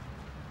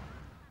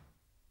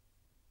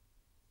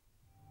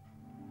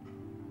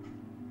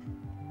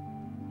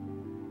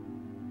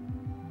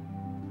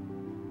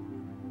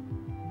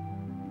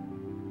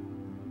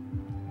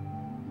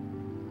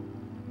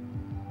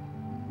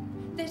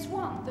 There's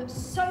one that's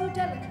so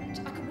delicate,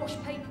 I could wash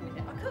paper with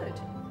it. I could.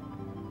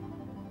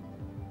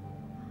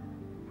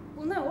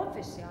 Well, no,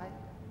 obviously,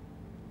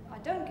 I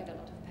don't get a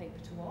lot of paper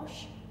to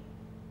wash.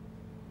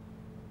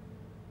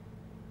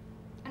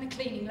 And a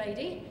cleaning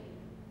lady.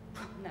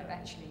 No,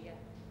 actually,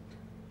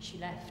 she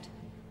left.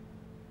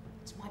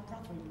 It's my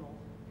brother-in-law.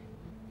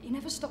 He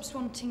never stops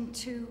wanting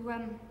to,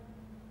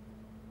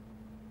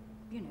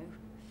 you know.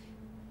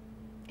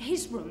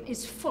 His room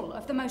is full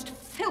of the most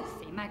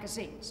filthy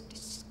magazines.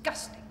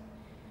 Disgusting.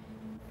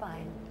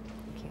 Fine,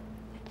 thank you.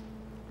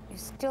 You've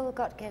still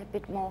got to get a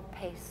bit more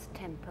pace,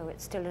 tempo.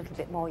 It's still a little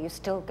bit more. You're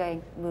still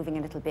moving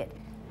a little bit.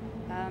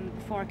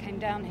 Before I came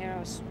down here, I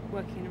was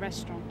working in a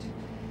restaurant.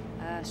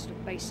 sort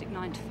of basic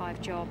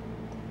 9-to-5 job,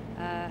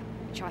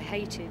 which I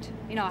hated.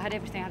 You know, I had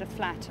everything. I had a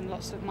flat and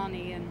lots of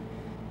money and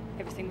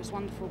everything was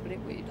wonderful, but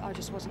I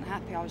just wasn't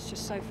happy. I was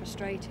just so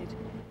frustrated.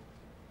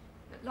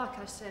 But like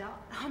I said,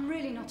 I'm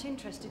really not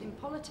interested in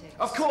politics.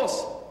 Of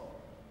course!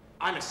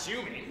 I'm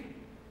assuming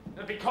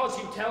that because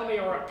you tell me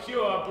you're a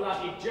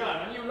pure-blooded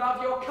German, you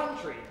love your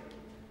country.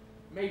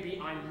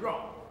 Maybe I'm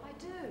wrong. I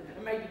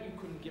do. Maybe you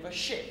couldn't give a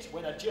shit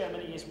whether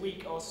Germany is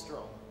weak or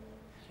strong.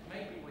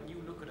 Maybe when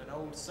you look at an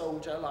old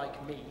soldier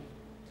like me,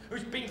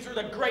 who's been through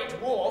the Great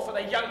War for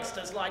the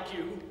youngsters like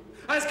you,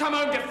 and has come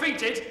home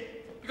defeated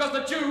because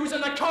the Jews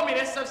and the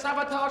communists have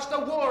sabotaged the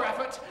war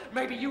effort,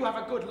 maybe you have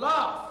a good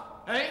laugh,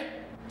 eh?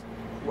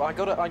 Well, I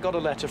got a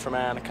letter from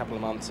Anne a couple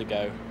of months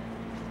ago,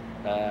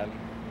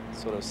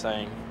 sort of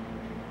saying,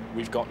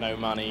 we've got no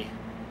money,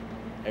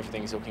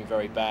 everything's looking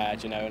very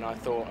bad, you know, and I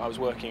thought, I was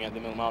working at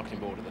the Mill Marketing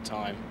Board at the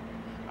time,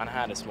 and I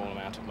had a small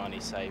amount of money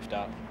saved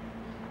up,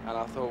 and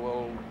I thought,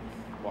 well,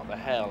 what the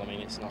hell? I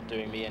mean, it's not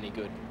doing me any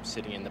good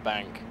sitting in the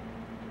bank.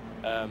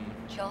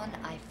 John,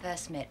 I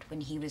first met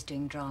when he was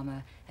doing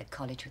drama at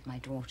college with my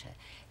daughter.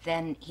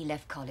 Then he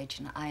left college,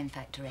 and I, in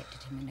fact,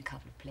 directed him in a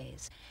couple of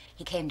plays.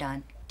 He came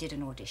down, did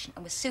an audition,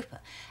 and was super,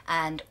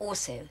 and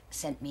also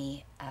sent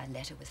me a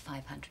letter with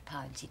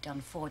 £500. He'd done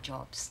 4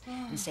 jobs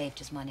and saved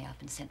his money up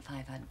and sent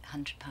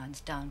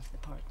 £500 down for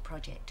the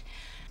project.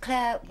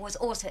 Claire was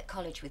also at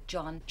college with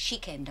John. She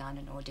came down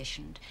and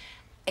auditioned.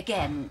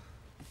 Again,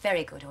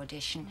 very good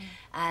audition,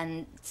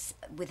 and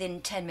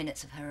within 10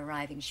 minutes of her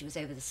arriving, she was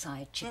over the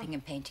side, chipping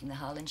and painting the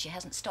hull, and she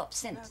hasn't stopped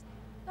since.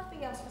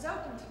 Nothing else was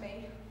open to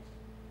me.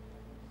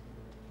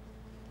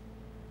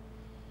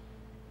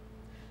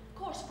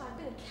 Of course, if I'd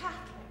been a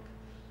Catholic,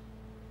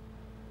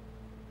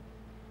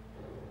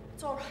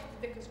 it's all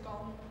right, the vicar's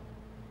gone.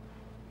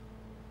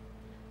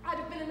 I'd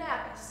have been an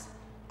abbess.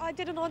 I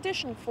did an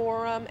audition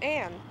for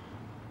Anne.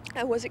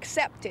 I was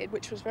accepted,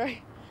 which was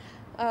very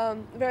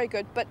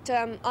good, but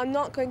I'm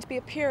not going to be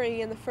appearing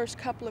in the first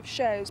couple of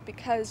shows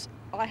because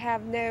I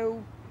have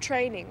no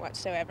training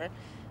whatsoever.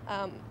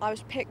 I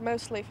was picked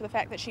mostly for the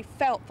fact that she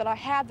felt that I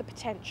had the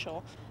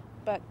potential,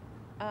 but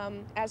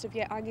as of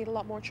yet, I need a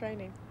lot more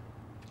training.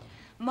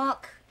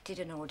 Mark did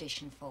an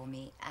audition for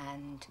me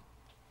and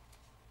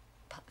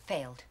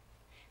failed,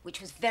 which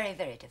was very,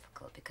 very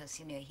difficult because,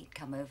 you know, he'd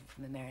come over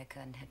from America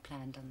and had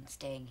planned on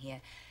staying here,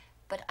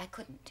 but I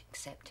couldn't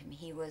accept him.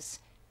 He was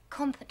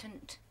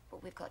competent,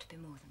 but we've got to be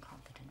more than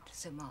competent,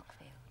 so Mark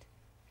failed,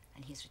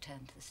 and he's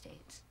returned to the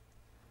States.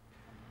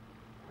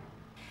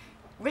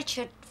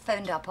 Richard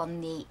phoned up on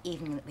the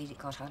evening that we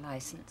got our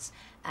license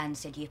and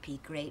said,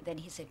 yippee, great. Then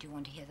he said, do you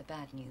want to hear the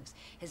bad news?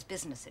 His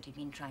business that he'd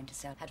been trying to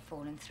sell had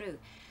fallen through.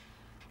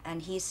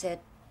 And he said,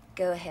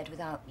 go ahead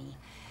without me.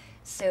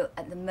 So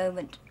at the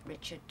moment,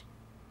 Richard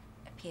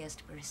appears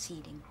to be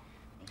receding.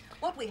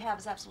 What we have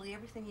is absolutely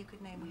everything you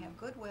could name. We have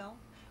goodwill,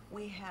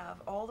 we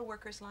have all the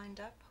workers lined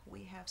up,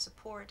 we have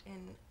support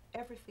in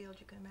every field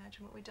you can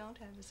imagine. What we don't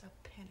have is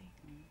a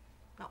penny.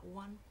 Not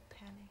one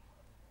penny.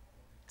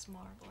 It's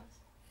marvelous.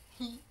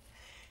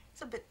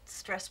 It's a bit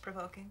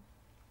stress-provoking.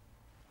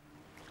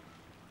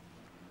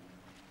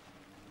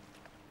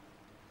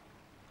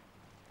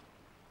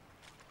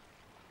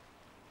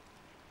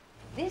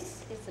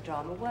 This is the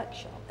drama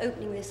workshop,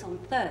 opening this on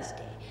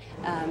Thursday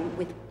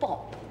with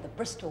BOP, the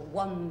Bristol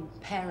One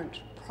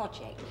Parent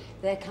Project.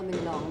 They're coming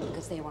along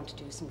because they want to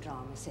do some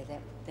drama, so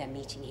they're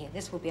meeting here.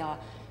 This will be our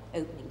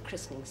opening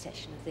christening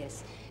session of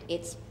this.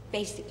 It's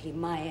basically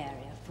my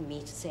area for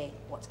me to say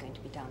what's going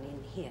to be done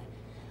in here.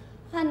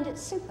 And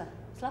it's super.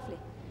 It's lovely.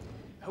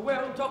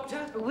 Well,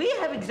 Doctor, we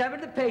have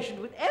examined the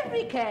patient with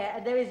every care,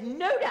 and there is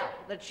no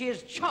doubt that she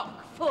is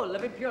chock full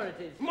of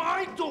impurities.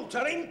 My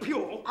daughter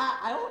impure?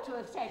 I ought to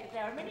have said that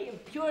there are many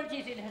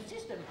impurities in her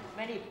system,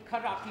 many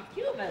corruptive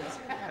tumours.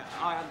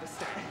 I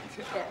understand.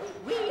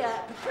 We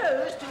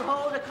propose to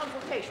hold a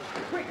consultation.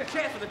 Quick, a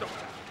chair for the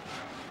doctor.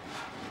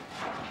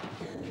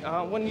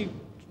 When you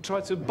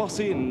try to butt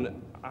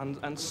in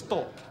and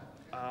stop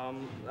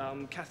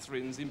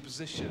Catherine's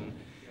imposition,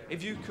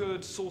 if you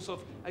could sort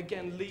of,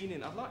 again, lean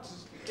in. I'd like to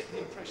get the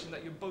impression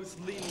that you're both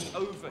leaning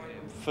over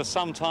him. For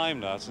some time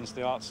now, since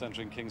the Arts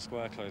Centre in King's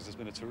Square closed, there's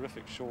been a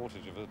terrific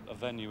shortage of a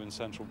venue in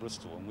central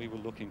Bristol, and we were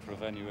looking for a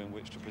venue in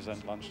which to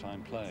present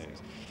lunchtime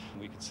plays. And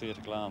we could see at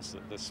a glance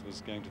that this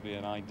was going to be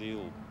an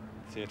ideal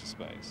theatre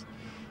space.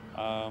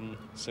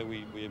 So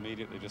we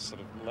immediately just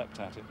sort of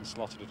leapt at it and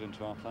slotted it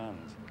into our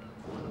plans.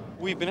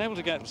 We've been able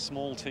to get a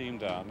small team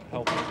down,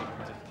 helping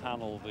to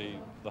panel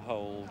the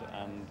hold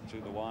and do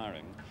the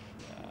wiring.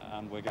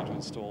 And we're going to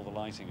install the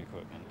lighting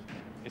equipment.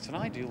 It's an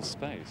ideal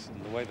space,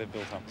 and the way they've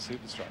built up the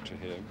superstructure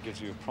here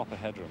gives you a proper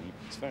headroom.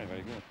 It's very,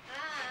 very good.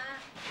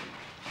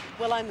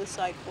 Well, I'm the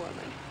site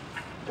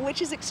foreman,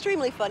 which is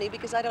extremely funny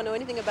because I don't know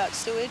anything about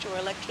sewage or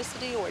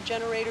electricity or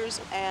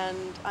generators, and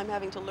I'm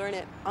having to learn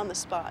it on the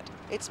spot.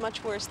 It's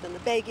much worse than the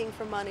begging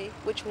for money,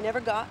 which we never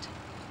got.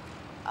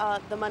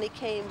 The money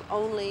came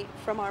only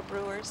from our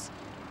brewers.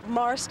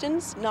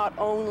 Marston's not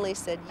only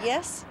said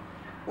yes,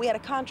 we had a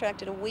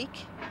contract in a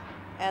week,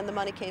 And the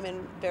money came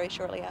in very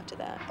shortly after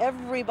that.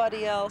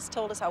 Everybody else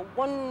told us how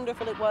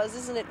wonderful it was.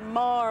 Isn't it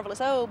marvelous?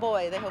 Oh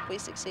boy, they hope we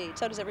succeed.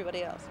 So does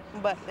everybody else.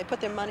 But they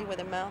put their money where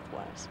their mouth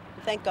was.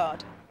 Thank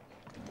God.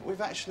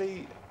 We've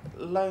actually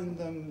loaned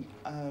them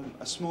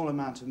a small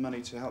amount of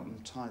money to help them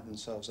tide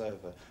themselves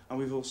over, and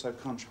we've also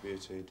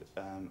contributed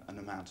an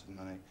amount of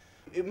money.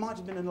 It might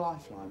have been a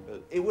lifeline,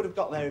 but it would have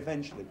got there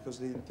eventually because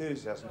of the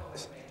enthusiasm.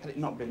 Had it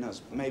not been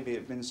us, maybe it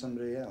had been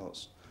somebody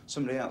else.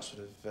 Somebody else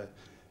would have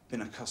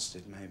been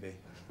accosted, maybe.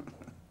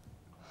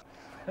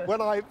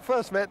 When I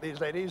first met these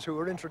ladies, who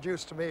were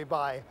introduced to me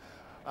by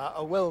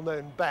a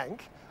well-known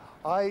bank,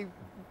 I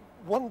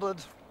wondered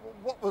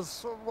what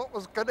was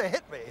going to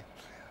hit me.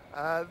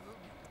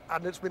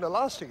 And it's been a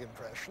lasting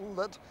impression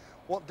that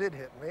what did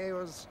hit me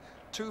was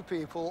two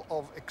people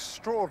of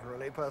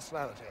extraordinary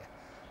personality.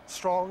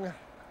 Strong,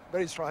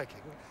 very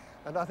striking,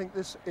 and I think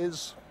this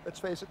is, let's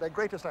face it, their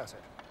greatest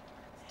asset.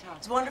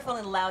 It's wonderful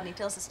and loud, and he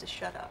tells us to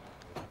shut up.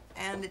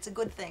 And it's a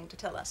good thing to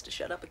tell us to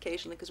shut up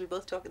occasionally because we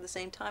both talk at the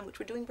same time, which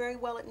we're doing very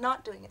well at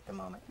not doing at the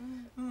moment.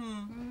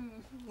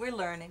 We're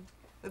learning.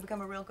 We've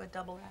become a real good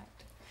double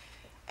act.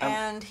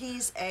 And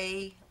he's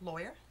a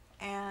lawyer,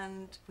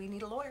 and we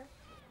need a lawyer.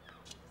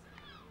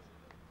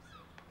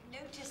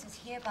 Notice is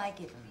hereby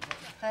given that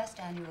the first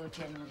annual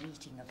general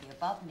meeting of the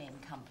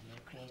above-named Company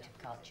of Creative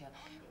Culture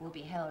will be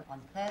held on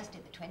Thursday,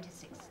 the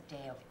 26th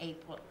day of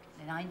April,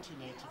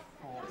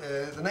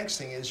 1984. The next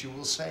thing is you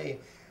will say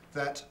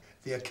that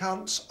the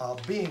accounts are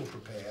being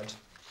prepared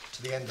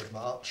to the end of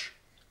March,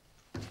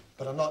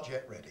 but are not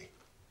yet ready.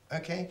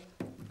 Okay?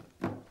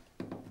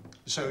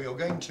 So you're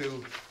going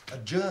to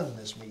adjourn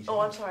this meeting. Oh,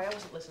 I'm sorry, I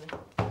wasn't listening.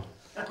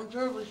 I'm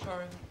terribly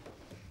sorry.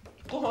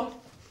 God,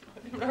 I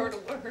haven't heard a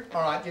word.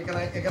 All right, you're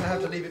gonna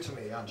have to leave it to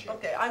me, aren't you?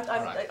 Okay, I'm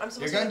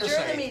supposed to adjourn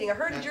the meeting. I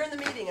heard adjourn the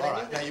meeting, and I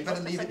knew that. Now you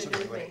better leave it to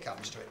me when it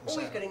comes to it. Oh,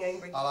 he's getting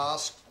angry. I'll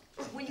ask.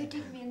 Will you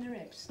dig me in the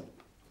ribs?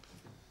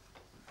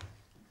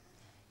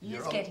 He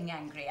You're is on. getting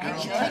angry,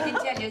 actually. I can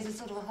tell you, it's a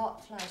sort of a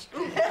hot flush.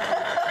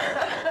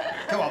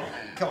 Come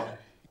on.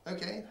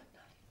 Okay.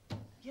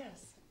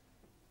 Yes.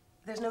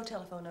 There's no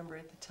telephone number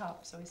at the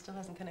top, so he still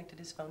hasn't connected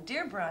his phone.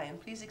 Dear Brian,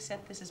 please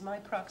accept this as my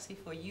proxy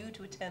for you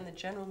to attend the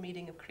general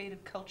meeting of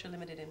Creative Culture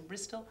Limited in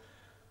Bristol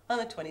on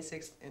the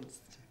 26th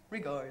inst.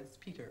 Regards,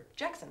 Peter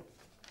Jackson.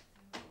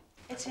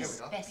 It's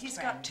his best He's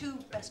friend. got two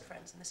best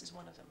friends, and this is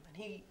one of them.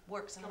 And he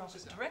works in an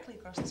office directly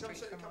across the street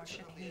from our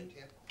ship. He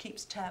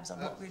keeps tabs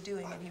on what we're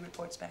doing, and he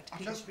reports back to I've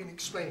Peter. just been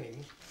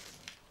explaining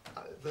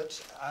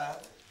that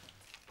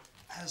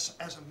as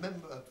a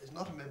member, is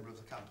not a member of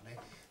the company,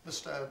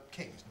 Mr.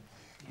 King.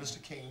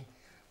 Mr. King,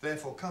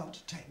 therefore,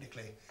 can't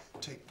technically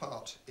take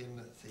part in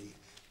the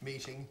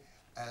meeting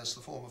as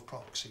the form of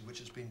proxy which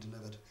has been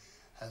delivered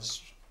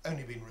has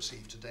only been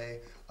received today.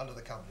 Under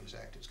the Companies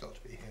Act, it's got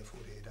to be here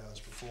 48 hours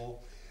before.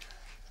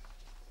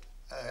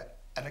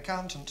 An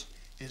accountant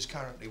is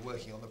currently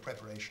working on the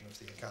preparation of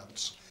the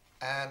accounts,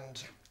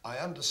 and I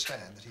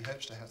understand that he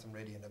hopes to have them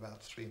ready in about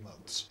 3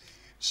 months.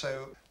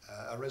 So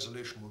a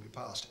resolution will be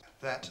passed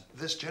that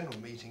this general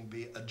meeting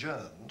be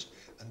adjourned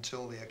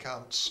until the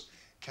accounts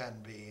can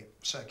be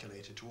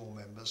circulated to all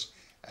members,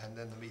 and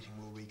then the meeting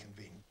will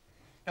reconvene.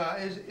 Now,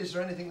 is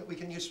there anything that we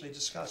can usefully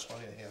discuss while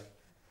you're here?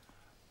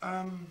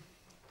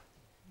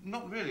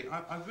 Not really.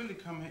 I've really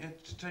come here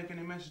to take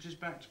any messages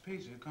back to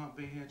Peter, who can't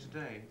be here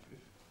today.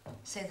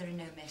 So there are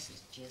no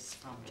messages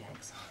from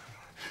Jackson?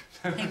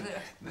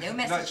 No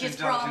messages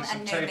from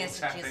and no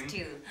messages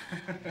to.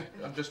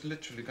 I'm just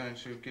literally going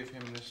to give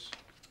him this,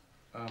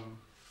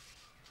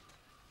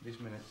 these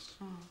minutes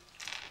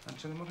and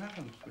tell him what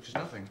happened, which is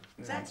nothing.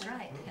 That's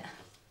right. Yeah.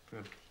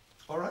 Good.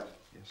 All right?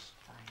 Yes.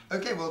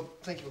 Okay, well,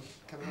 thank you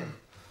for coming in.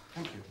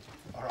 Thank you.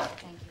 All right.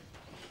 Thank you.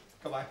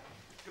 Goodbye.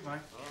 Goodbye.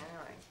 All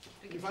right.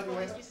 Do You you find get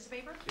your these way? pieces of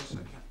paper? Yes, I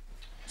can.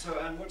 So,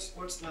 Anne,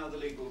 what's now the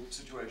legal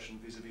situation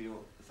vis-à-vis your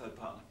third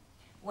partner?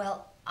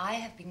 Well, I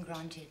have been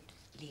granted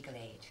legal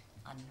aid,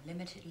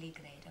 unlimited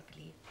legal aid, I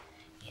believe.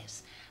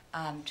 Yes.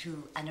 And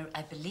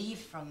I believe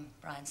from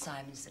Brian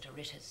Simons that a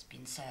writ has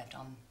been served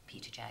on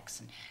Peter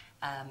Jackson,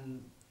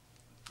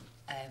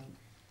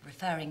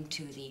 referring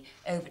to the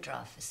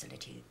overdraft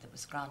facility that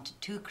was granted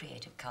to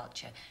Creative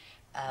Culture,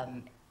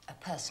 a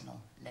personal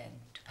loan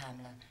to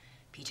Pamela,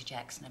 Peter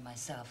Jackson and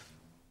myself.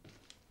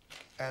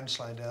 Anne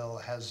Slidell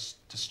has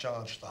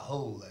discharged the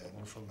whole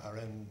loan from her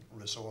own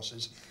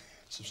resources,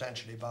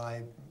 substantially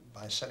by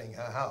selling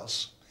her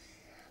house.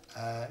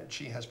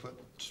 She has put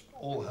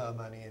all her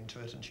money into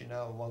it, and she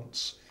now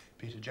wants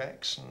Peter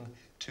Jackson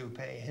to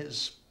pay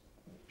his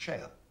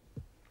share.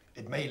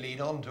 It may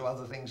lead on to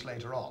other things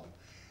later on,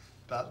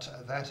 but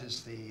that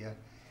is the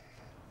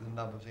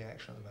nub of the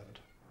action at the moment.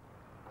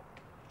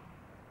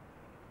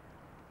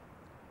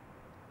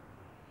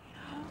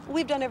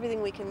 We've done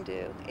everything we can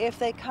do. If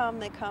they come,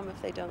 they come.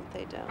 If they don't,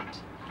 they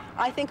don't.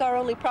 I think our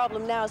only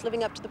problem now is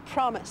living up to the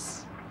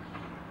promise.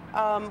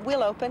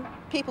 We'll open.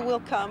 People will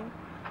come.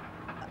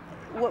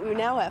 What we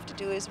now have to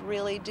do is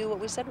really do what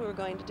we said we were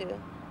going to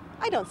do.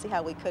 I don't see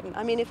how we couldn't.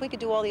 I mean, if we could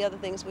do all the other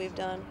things we've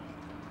done,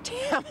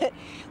 damn it,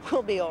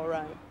 we'll be all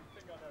right.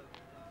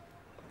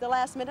 the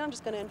last minute, I'm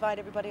just going to invite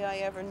everybody I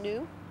ever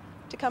knew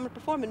to come and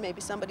perform, and maybe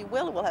somebody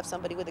will, or we'll have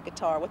somebody with a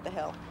guitar. What the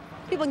hell?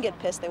 People can get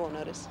pissed, they won't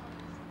notice.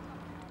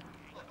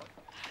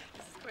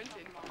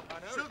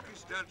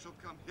 Silky's dance will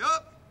come here.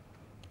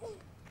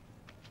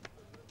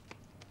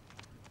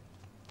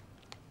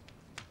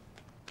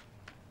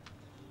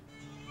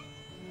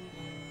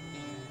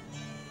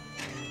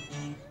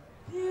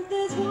 If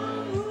there's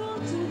one rule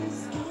to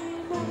this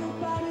game,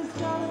 everybody's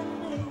telling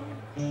me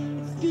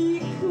it's be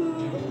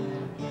cool.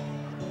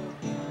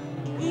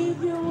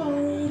 If you're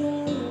worried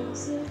or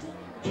uncertain,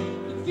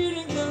 you're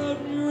feeling that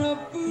you're a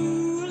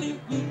fool. If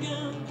you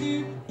can't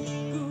keep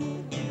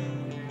cool,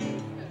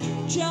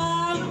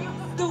 child,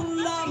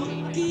 don't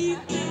lie, keep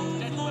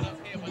things light.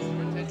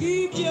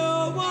 Keep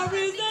your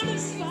worries out of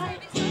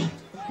sight.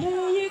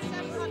 Play it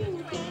cool,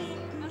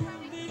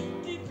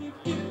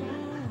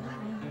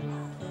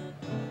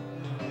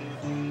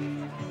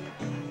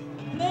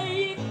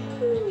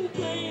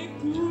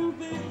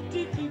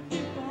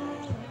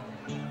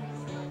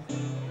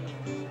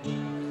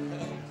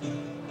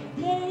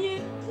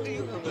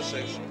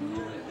 Conversation.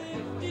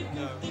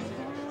 No.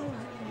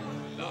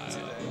 Not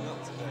today, not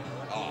today.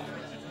 Oh.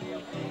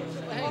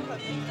 Arthur,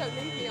 please don't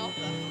leave me,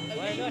 Arthur. Don't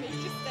leave me.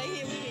 Just stay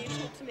here with me and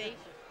talk to me.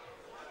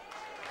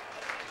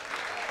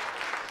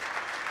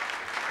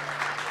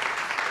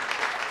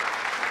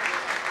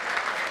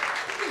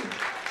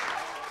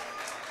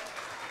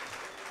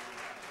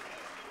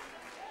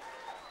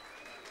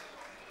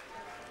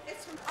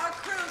 It's from our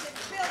crew that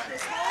built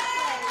this whole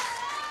place,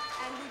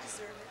 and we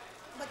deserve it.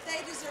 But they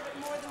deserve it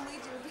more than we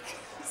do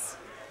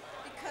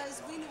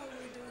because we knew what we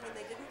were doing and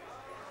they didn't.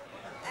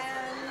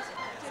 And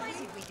Why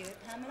did we do it,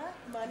 Pamela?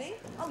 Money.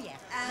 Oh, yeah.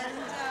 And,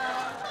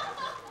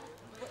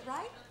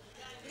 right?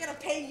 We gotta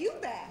pay you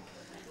back.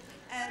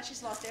 And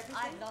she's lost everything.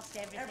 I've lost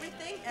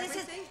everything.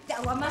 Everything?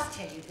 Oh, I must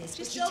tell you this.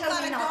 She's but she still told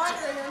got me a not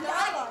garter to. in her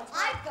Well, nylon.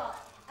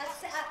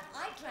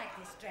 I dragged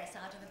this dress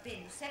out of a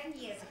bin 7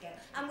 years ago,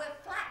 and we're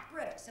flat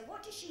broke. So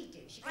what does she do?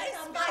 She goes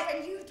and buys a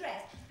new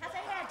dress, has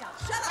her hair done.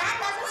 Shut up!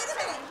 Wait a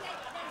minute!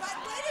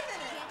 Wait a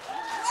minute!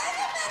 Wait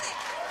a minute!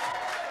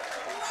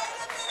 Wait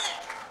a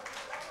minute!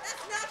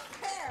 That's not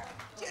fair.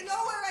 Do you know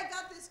where I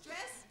got this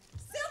dress?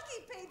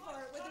 Silky paid for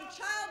it with her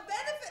child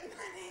benefit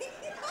money.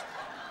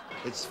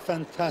 It's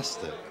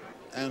fantastic.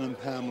 Anne and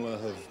Pamela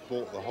have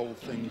brought the whole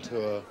thing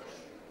to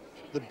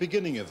the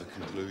beginning of a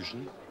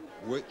conclusion,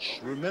 which,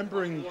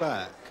 remembering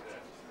back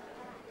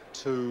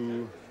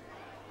to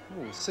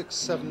 6,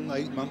 7,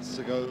 8 months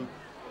ago,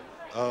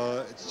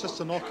 it's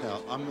just a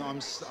knockout.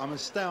 I'm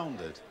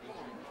astounded.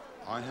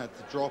 I had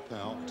to drop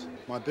out.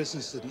 My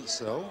business didn't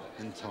sell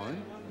in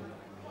time.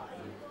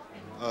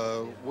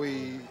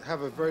 We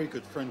have a very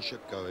good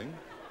friendship going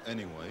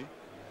anyway,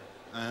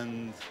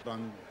 and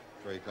I'm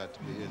very glad to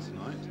be here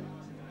tonight.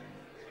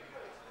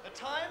 The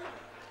time,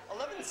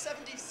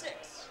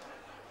 1176.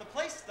 The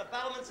place, the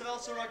battlements of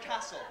Elsinore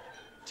Castle.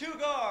 2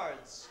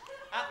 guards.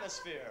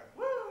 Atmosphere.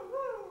 Woo,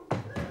 woo.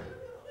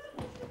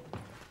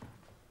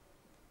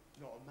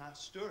 Not a mass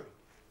stirring.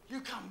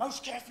 You come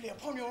most carefully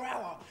upon your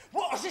hour.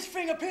 What has this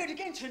thing appeared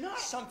again tonight?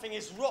 Something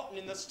is rotten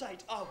in the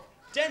state of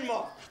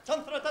Denmark.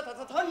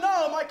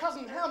 No, my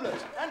cousin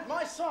Hamlet and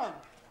my son.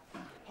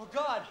 Oh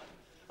God,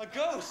 a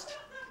ghost.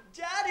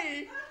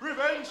 Daddy!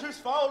 Revenge is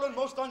foul and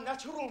most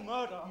unnatural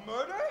murder.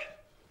 Murder?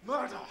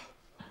 Murder.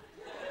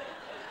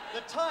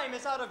 The time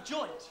is out of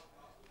joint.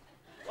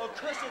 Oh,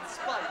 cursed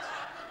spite.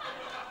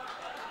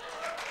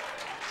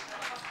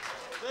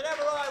 That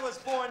ever I was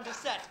born to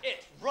set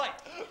it right.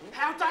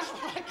 How does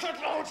my good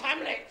Lord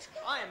Hamlet?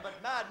 I am but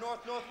mad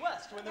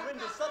north-northwest. When the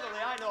wind is southerly,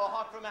 I know a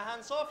hawk from a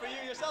handsaw. For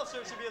you yourself,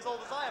 sir, should be as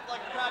old as I am.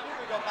 Like a crab, you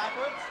could go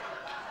backwards.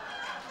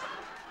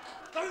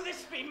 Though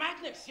this be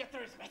madness, yet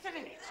there is method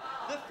in it.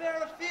 The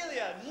fair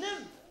Ophelia,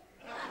 nymph.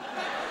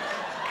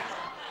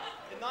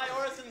 In thy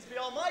orisons be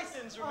all my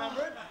sins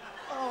remembered.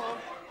 Oh,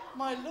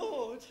 my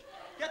lord.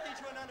 Get thee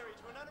to a nunnery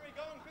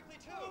going quickly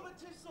too. Oh, but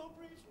 'tis so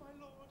brief, my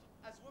lord.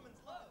 As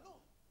woman's love.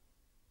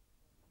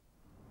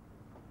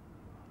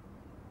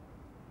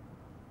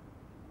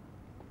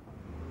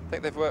 I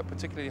think they've worked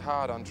particularly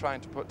hard on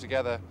trying to put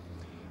together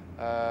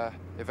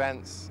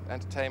events,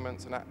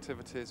 entertainments and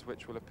activities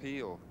which will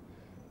appeal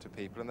to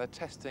people, and they're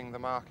testing the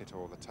market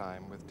all the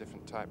time with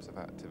different types of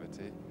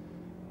activity.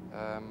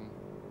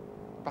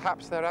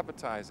 Perhaps their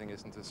advertising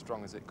isn't as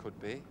strong as it could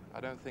be.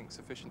 I don't think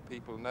sufficient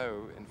people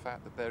know, in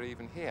fact, that they're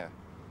even here.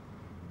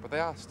 But they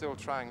are still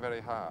trying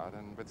very hard,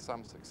 and with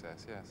some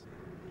success, yes.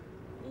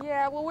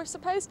 Yeah, well, we're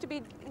supposed to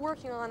be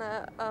working on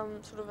a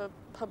sort of a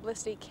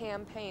publicity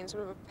campaign,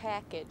 sort of a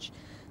package,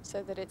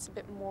 so that it's a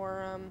bit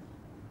more,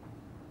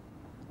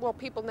 well,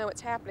 people know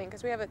what's happening,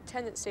 because we have a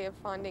tendency of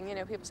finding, you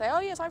know, people say, oh,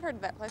 yes, I've heard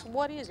of that place,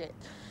 what is it?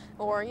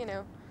 Or, you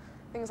know,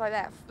 things like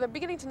that. They're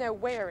beginning to know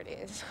where it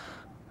is.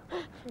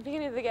 They're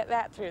beginning to get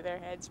that through their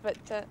heads, but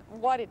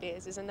what it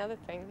is another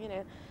thing, you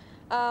know.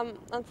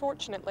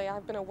 Unfortunately,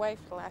 I've been away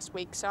for the last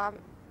week, so I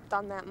haven't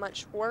done that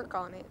much work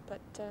on it,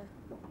 but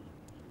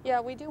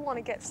yeah, we do want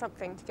to get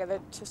something together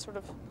to sort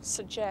of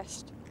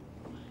suggest,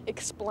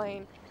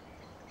 explain.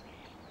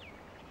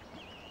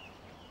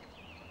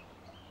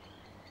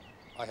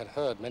 I had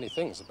heard many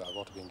things about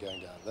what had been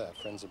going down there.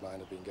 Friends of mine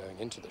had been going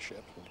into the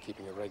ship and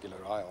keeping a regular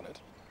eye on it.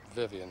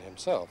 Vivian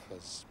himself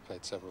has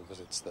paid several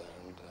visits there,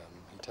 and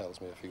he tells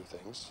me a few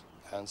things.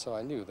 And so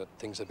I knew that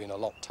things had been a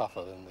lot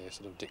tougher than the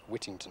sort of Dick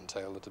Whittington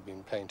tale that had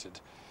been painted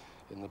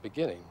in the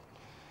beginning.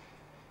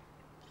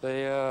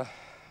 The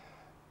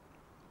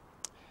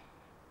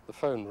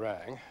phone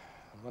rang,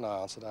 and when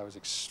I answered, I was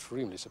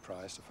extremely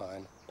surprised to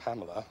find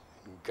Pamela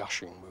in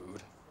gushing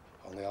mood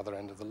on the other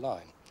end of the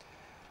line.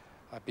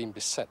 I'd been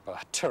beset by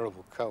a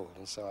terrible cold,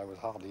 and so I was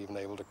hardly even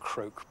able to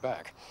croak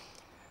back.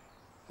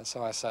 And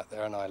so I sat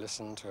there and I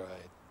listened to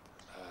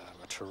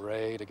a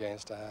tirade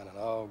against Anne, and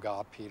oh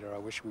God, Peter, I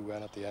wish we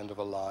weren't at the end of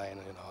a line,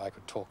 and I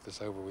could talk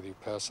this over with you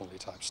personally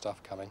type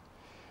stuff coming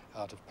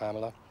out of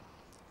Pamela.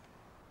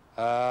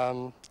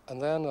 And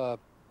then,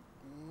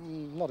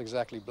 not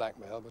exactly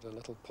blackmail, but a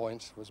little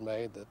point was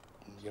made that,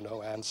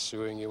 Anne's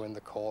suing you in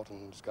the court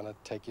and is going to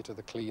take you to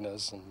the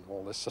cleaners and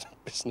all this sort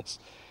of business.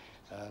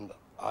 And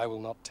I will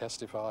not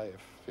testify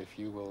if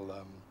you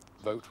will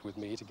vote with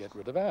me to get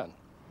rid of Anne.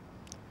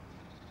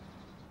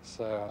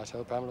 So I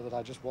told Pamela that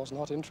I just was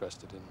not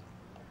interested in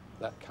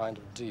that kind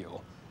of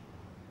deal.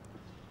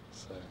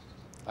 So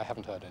I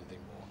haven't heard anything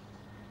more.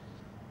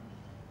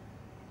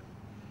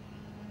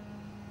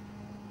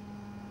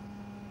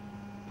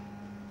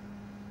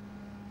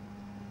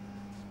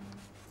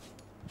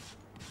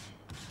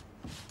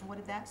 What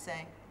did that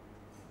say?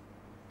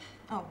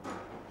 Oh.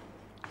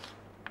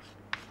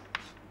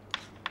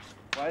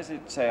 Why does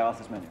it say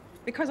Arthur's menu?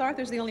 Because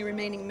Arthur's the only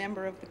remaining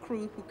member of the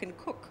crew who can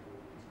cook,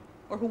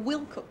 or who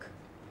will cook.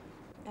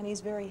 And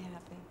he's very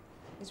happy.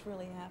 He's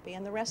really happy.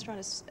 And the restaurant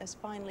has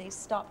finally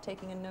stopped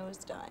taking a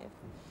nosedive.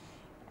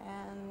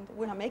 And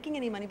we're not making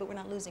any money, but we're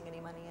not losing any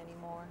money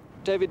anymore.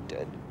 David,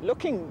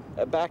 looking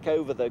back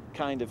over the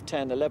kind of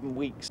 10, 11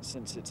 weeks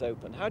since it's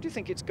opened, how do you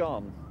think it's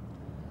gone?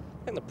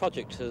 I think the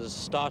project has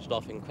started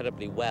off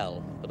incredibly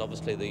well, but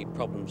obviously the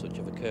problems which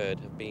have occurred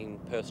have been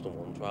personal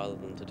ones rather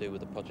than to do with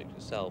the project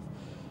itself.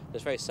 And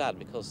it's very sad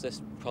because this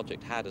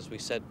project had, as we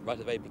said right at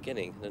the very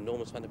beginning, an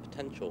enormous amount of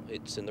potential.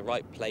 It's in the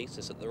right place,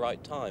 it's at the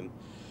right time.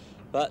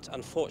 But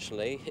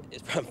unfortunately,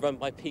 it's run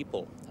by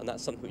people, and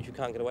that's something which you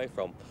can't get away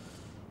from.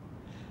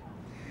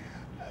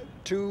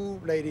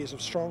 Two ladies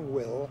of strong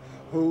will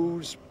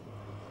whose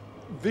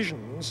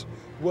visions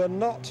were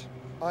not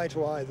eye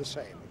to eye the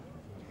same.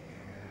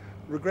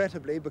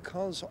 Regrettably,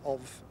 because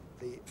of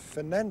the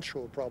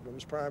financial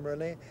problems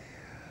primarily,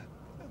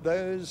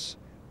 those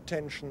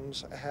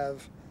tensions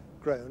have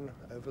grown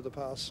over the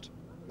past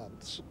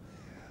months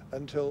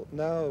until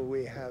now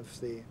we have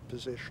the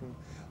position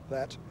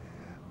that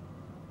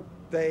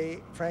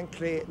they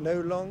frankly no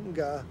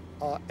longer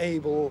are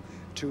able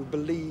to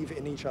believe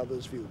in each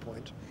other's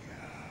viewpoint.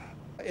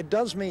 It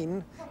does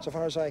mean, so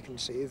far as I can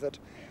see, that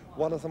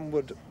one of them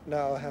would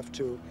now have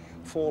to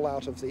fall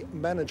out of the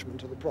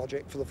management of the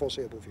project for the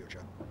foreseeable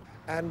future.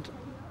 And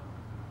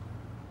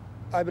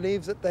I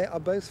believe that they are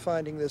both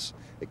finding this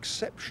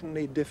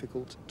exceptionally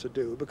difficult to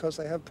do because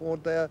they have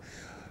poured their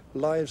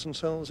lives and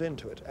souls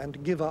into it. And to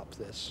give up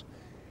this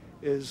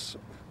is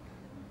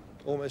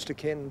almost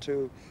akin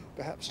to,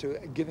 perhaps, to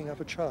giving up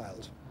a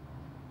child.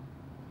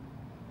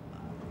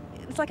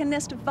 It's like a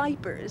nest of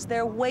vipers.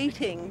 They're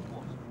waiting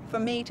for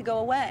me to go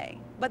away,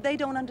 but they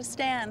don't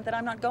understand that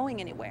I'm not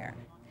going anywhere.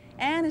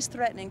 Anne is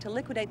threatening to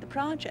liquidate the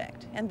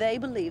project, and they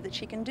believe that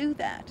she can do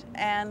that,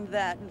 and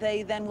that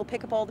they then will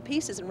pick up all the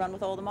pieces and run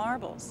with all the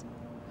marbles.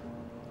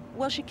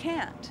 Well, she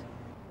can't.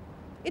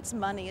 It's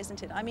money,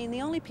 isn't it? I mean,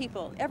 the only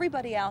people,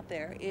 everybody out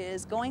there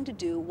is going to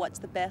do what's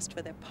the best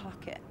for their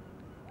pocket,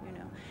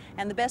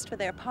 and the best for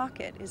their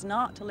pocket is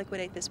not to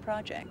liquidate this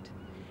project.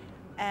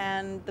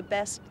 And the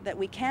best that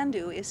we can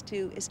do is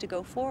to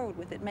go forward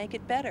with it, make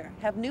it better,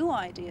 have new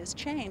ideas,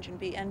 change,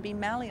 and be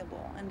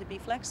malleable and to be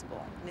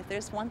flexible. And if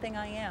there's one thing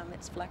I am,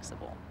 it's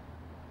flexible.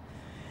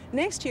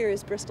 Next year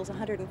is Bristol's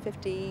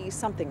 150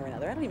 something or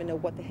another. I don't even know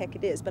what the heck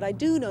it is, but I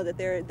do know that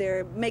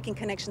they're making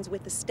connections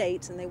with the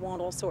States, and they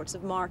want all sorts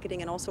of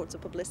marketing and all sorts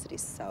of publicity.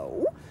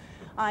 So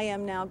I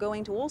am now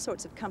going to all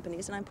sorts of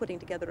companies, and I'm putting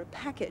together a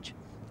package.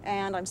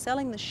 And I'm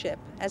selling the ship,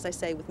 as I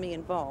say, with me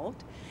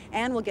involved.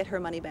 Anne will get her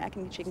money back,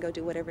 and she can go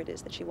do whatever it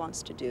is that she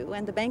wants to do.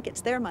 And the bank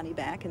gets their money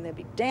back, and they'll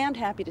be damned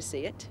happy to see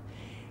it,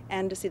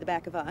 and to see the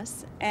back of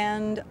us.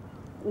 And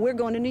we're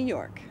going to New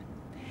York.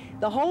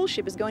 The whole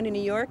ship is going to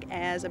New York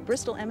as a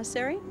Bristol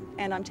emissary,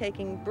 and I'm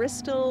taking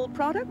Bristol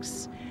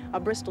products, a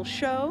Bristol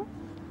show,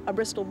 a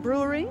Bristol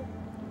brewery,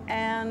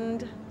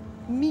 and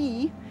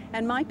me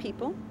and my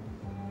people.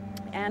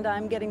 And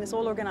I'm getting this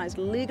all organized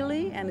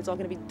legally, and it's all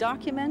going to be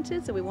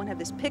documented, so we won't have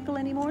this pickle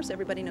anymore, so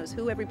everybody knows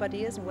who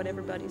everybody is and what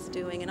everybody's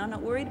doing. And I'm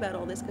not worried about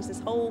all this, because this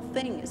whole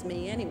thing is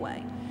me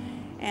anyway.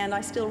 And I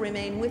still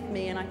remain with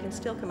me, and I can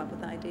still come up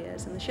with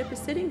ideas. And the ship is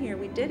sitting here.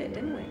 We did it,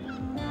 didn't we?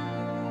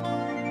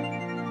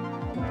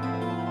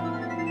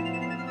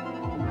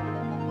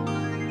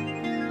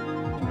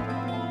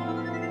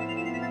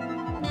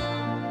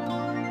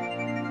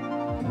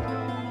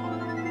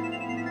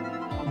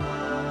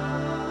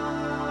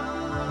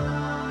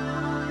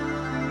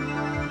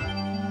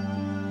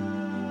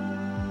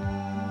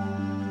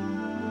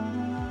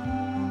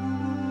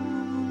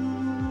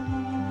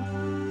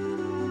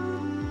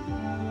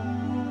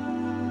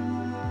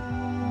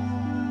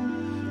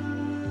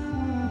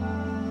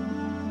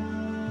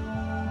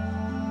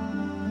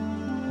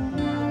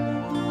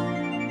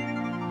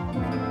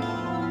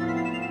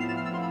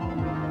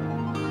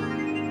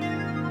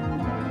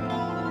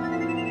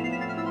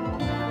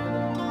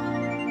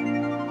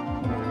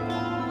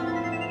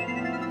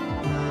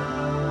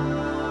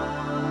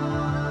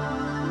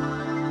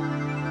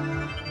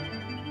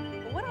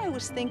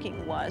 was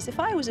thinking was, if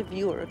I was a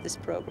viewer of this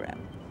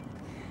program,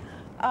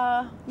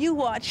 you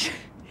watch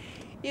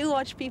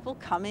people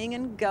coming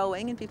and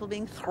going, and people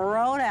being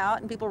thrown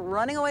out, and people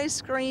running away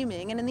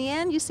screaming, and in the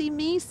end you see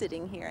me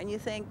sitting here and you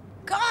think,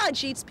 God,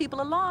 she eats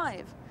people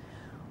alive.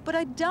 But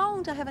I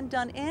don't. I haven't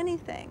done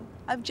anything.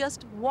 I've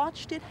just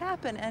watched it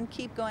happen and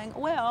keep going,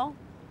 well,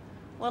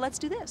 let's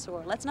do this,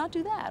 or let's not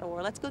do that,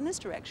 or let's go in this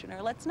direction,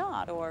 or let's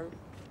not, or,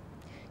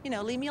 you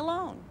know, leave me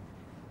alone.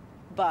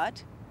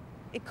 But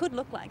it could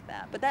look like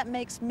that. But that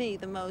makes me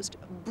the most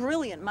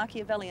brilliant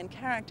Machiavellian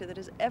character that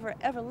has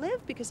ever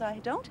lived, because I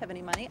don't have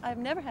any money. I've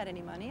never had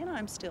any money, and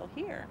I'm still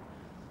here.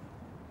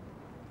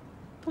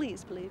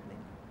 Please believe me.